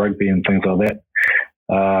 Super Rugby and things like that.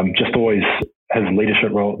 Just always his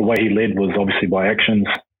leadership role, the way he led was obviously by actions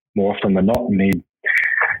more often than not. And he'd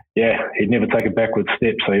never take a backward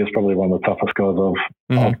step. So he was probably one of the toughest guys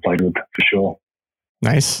I've played with for sure.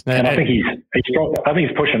 Nice. And I think he's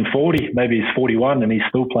pushing 40, maybe he's 41 and he's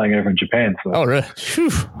still playing over in Japan. So. Oh, really? Whew,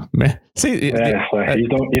 man. See, so he's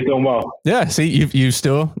doing well. Yeah. See, you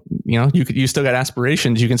still, you still got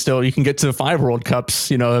aspirations. You can get to 5 World Cups,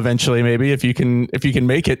 eventually, maybe if you can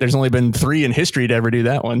make it. There's only been 3 in history to ever do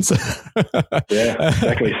that one. So. Yeah,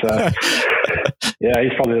 exactly. So yeah,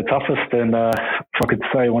 he's probably the toughest. And if I could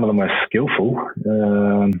say one of the most skillful,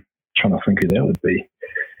 trying to think who that would be.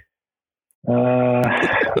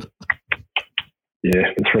 Yeah,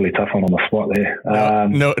 it's really tough one on the spot there.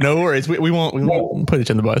 No worries. We won't put it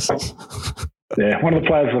in the bus. Yeah, one of the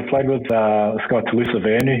players I've played with, this guy Talusa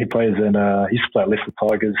Vanu, he plays in, he used to play at Leicester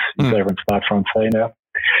Tigers. He's over in Stade Francais now.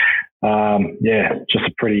 Just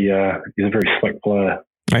a pretty, he's a very slick player.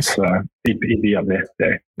 Nice. So he'd be up there.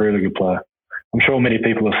 Yeah, really good player. I'm sure many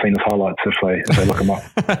people have seen his highlights if they look him up.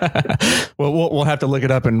 Well, we'll have to look it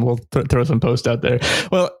up and we'll throw some posts out there.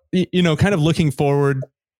 Well, kind of looking forward,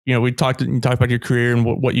 you talked about your career and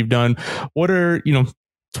what you've done. What are,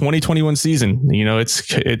 2021 season, it's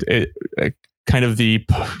kind of the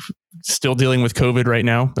still dealing with COVID right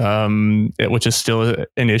now, which is still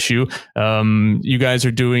an issue. You guys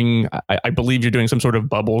are doing, I believe you're doing some sort of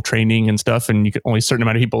bubble training and stuff, and you can only a certain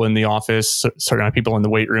amount of people in the office, certain amount of people in the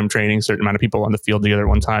weight room training, certain amount of people on the field together at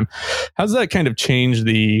one time. How does that kind of change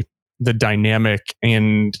the dynamic?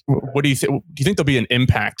 And what do you think? Do you think there'll be an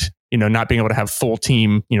impact, not being able to have full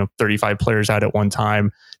team, 35 players out at one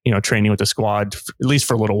time, training with the squad, at least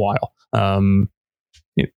for a little while,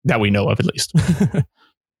 that we know of at least?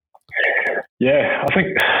 Yeah, I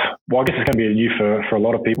think, I guess it's going to be a new for a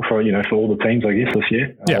lot of people, for all the teams, I guess, this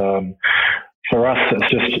year. Yeah. For us, it's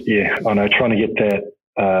just, trying to get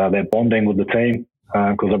that bonding with the team.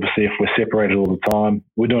 Because obviously if we're separated all the time,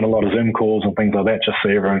 we're doing a lot of Zoom calls and things like that, just so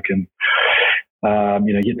everyone can,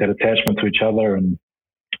 get that attachment to each other. And,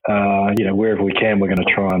 wherever we can, we're going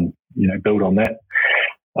to try and, build on that.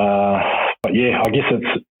 But yeah, I guess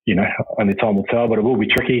it's, only time will tell, but it will be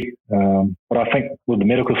tricky. But I think with the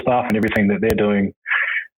medical staff and everything that they're doing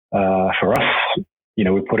for us,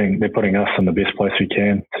 they're putting us in the best place we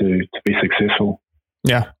can to be successful.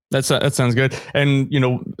 Yeah, that sounds good. And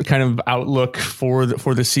kind of outlook for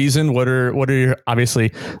the season. What are your,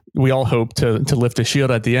 obviously we all hope to lift a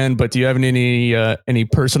shield at the end, but do you have any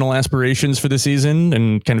personal aspirations for the season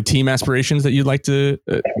and kind of team aspirations that you'd like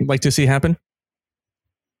to see happen?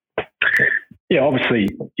 Yeah, obviously,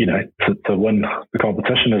 to win the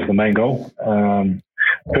competition is the main goal.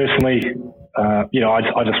 Personally, I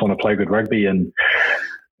just want to play good rugby and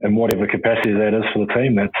whatever capacity that is for the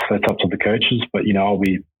team, that's up to the coaches. But, I'll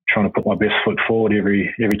be trying to put my best foot forward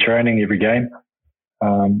every training, every game.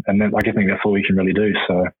 And then I think that's all we can really do.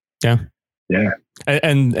 So, yeah.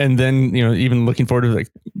 And then, even looking forward to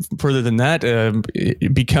further than that,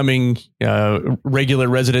 becoming regular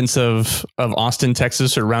residents of Austin,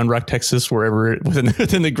 Texas, or Round Rock, Texas, wherever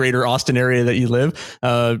within the greater Austin area that you live,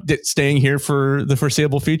 staying here for the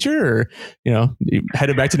foreseeable future, or,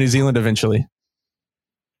 headed back to New Zealand eventually?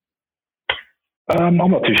 I'm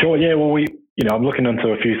not too sure. Yeah, well, I'm looking into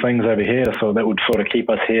a few things over here, so that would sort of keep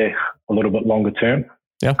us here a little bit longer term.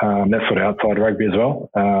 Yeah. That's sort of outside rugby as well.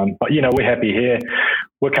 But, we're happy here.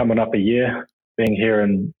 We're coming up a year being here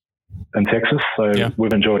in Texas, so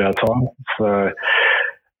we've enjoyed our time. So,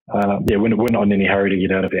 we're not in any hurry to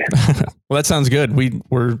get out of there. Well, that sounds good.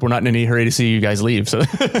 We're not in any hurry to see you guys leave. So,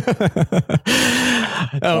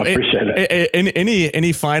 I appreciate it.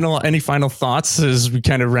 Any final thoughts as we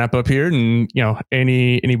kind of wrap up here, and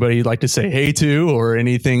anybody you'd like to say hey to, or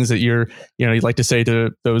any things that you'd like to say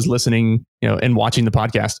to those listening, and watching the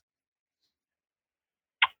podcast?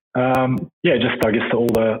 Just I guess to all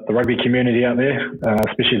the rugby community out there,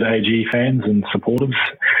 especially the AG fans and supporters.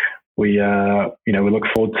 We look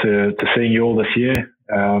forward to seeing you all this year,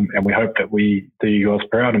 and we hope that we do you guys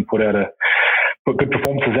proud and put good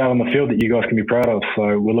performances out on the field that you guys can be proud of.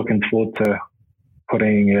 So we're looking forward to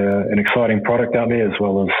putting an exciting product out there, as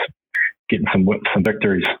well as getting some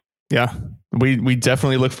victories. Yeah, we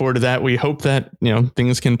definitely look forward to that. We hope that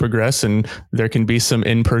things can progress and there can be some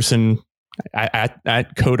in-person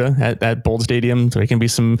at Coda at Bold Stadium, so there can be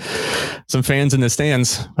some fans in the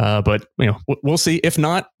stands. But we'll see. If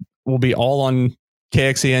not, we'll be all on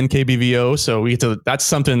KXAN, KBVO. So that's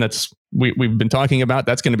something that's we've been talking about.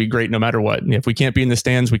 That's going to be great no matter what. And if we can't be in the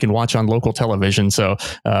stands, we can watch on local television. So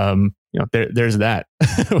there's that,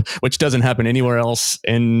 which doesn't happen anywhere else.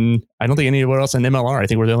 I don't think anywhere else in MLR. I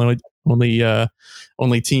think we're the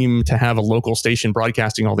only team to have a local station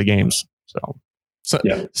broadcasting all the games. So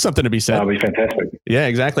something to be said. That'll be fantastic. Yeah,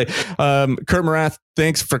 exactly. Kurt Morath,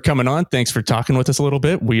 thanks for coming on. Thanks for talking with us a little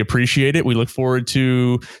bit. We appreciate it. We look forward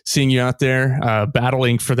to seeing you out there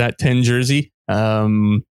battling for that 10 jersey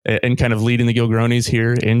and kind of leading the Gilgronis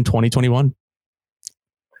here in 2021.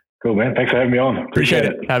 Cool, man. Thanks for having me on. Appreciate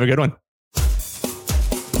it. Have a good one.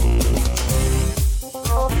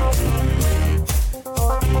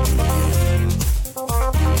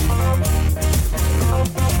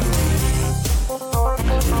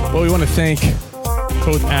 Well, we want to thank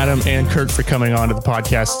both Adam and Kurt for coming on to the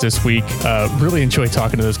podcast this week. Really enjoyed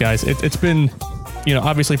talking to those guys. It's been,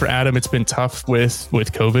 obviously for Adam, it's been tough with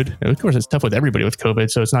COVID. Of course, it's tough with everybody with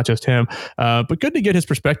COVID, so it's not just him. But good to get his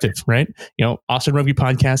perspective, right? Austin Rugby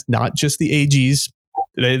Podcast, not just the AGs.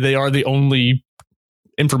 They are the only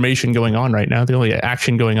information going on right now, the only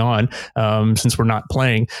action going on since we're not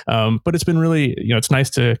playing. But it's been really, it's nice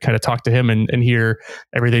to kind of talk to him and hear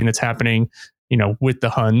everything that's happening with the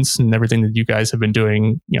Huns and everything that you guys have been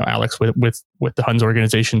doing, Alex, with the Huns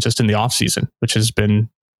organization just in the off season, which has been,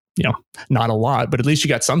 not a lot, but at least you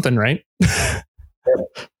got something, right?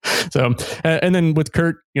 So, and then with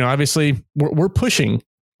Kurt, obviously we're pushing,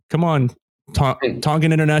 come on,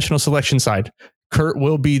 Tongan International Selection side, Kurt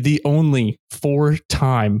will be the only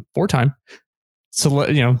four-time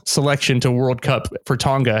selection to World Cup for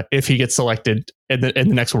Tonga if he gets selected in the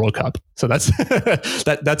next World Cup. So that's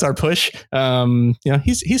that's our push.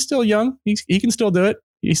 He's still young. He can still do it.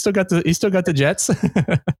 He's still got the Jets.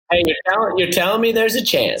 Hey, you're telling me there's a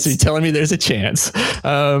chance. So you're telling me there's a chance.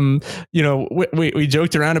 We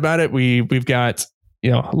joked around about it. We've got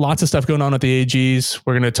lots of stuff going on at the AGs.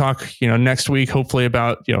 We're going to talk, next week, hopefully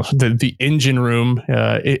about, the engine room,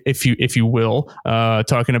 if you will,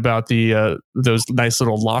 talking about those nice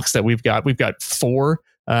little locks that we've got. We've got four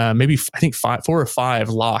or five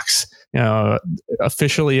locks,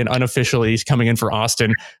 officially and unofficially coming in for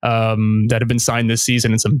Austin, that have been signed this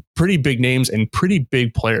season, and some pretty big names and pretty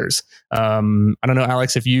big players. I don't know,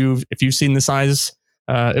 Alex, if you've seen the size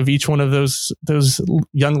of each one of those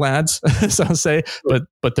young lads, so I'll say,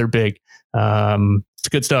 but they're big. It's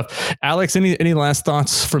good stuff. Alex, any last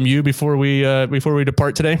thoughts from you before we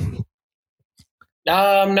depart today?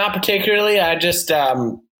 Not particularly. I just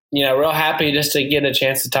real happy just to get a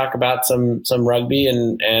chance to talk about some rugby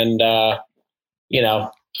and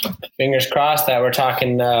fingers crossed that we're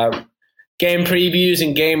talking game previews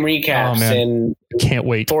and game recaps in can't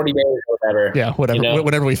wait 40 days or whatever. Yeah,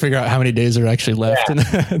 whatever we figure out how many days are actually left.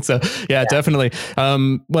 Yeah. And so definitely.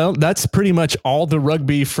 Well, that's pretty much all the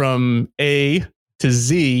rugby from A to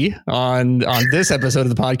Z on this episode of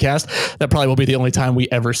the podcast. That probably will be the only time we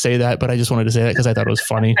ever say that, but I just wanted to say that because I thought it was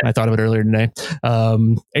funny. I thought of it earlier today.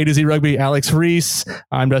 A to Z Rugby, Alex Reese.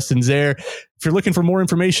 I'm Dustin Zaire. If you're looking for more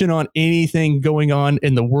information on anything going on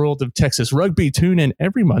in the world of Texas rugby, tune in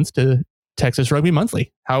every month to Texas Rugby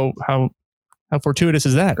Monthly. How fortuitous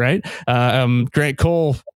is that, right? Grant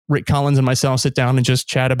Cole, Rick Collins, and myself sit down and just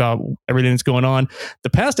chat about everything that's going on. The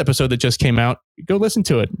past episode that just came out, go listen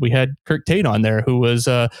to it. We had Kirk Tate on there, who was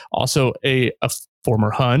also a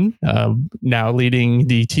former Hun, now leading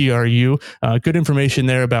the TRU. Good information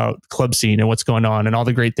there about club scene and what's going on and all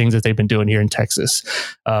the great things that they've been doing here in Texas.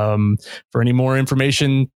 For any more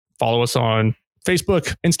information, follow us on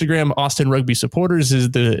Facebook, Instagram. Austin Rugby Supporters is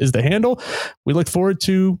the handle. We look forward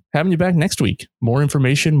to having you back next week. More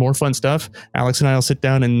information, more fun stuff. Alex and I will sit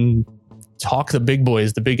down and talk the big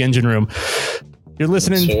boys, the big engine room. You're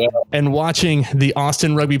listening and watching the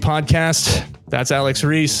Austin Rugby Podcast. That's Alex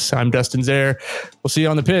Reese. I'm Dustin Zaire. We'll see you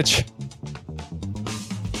on the pitch.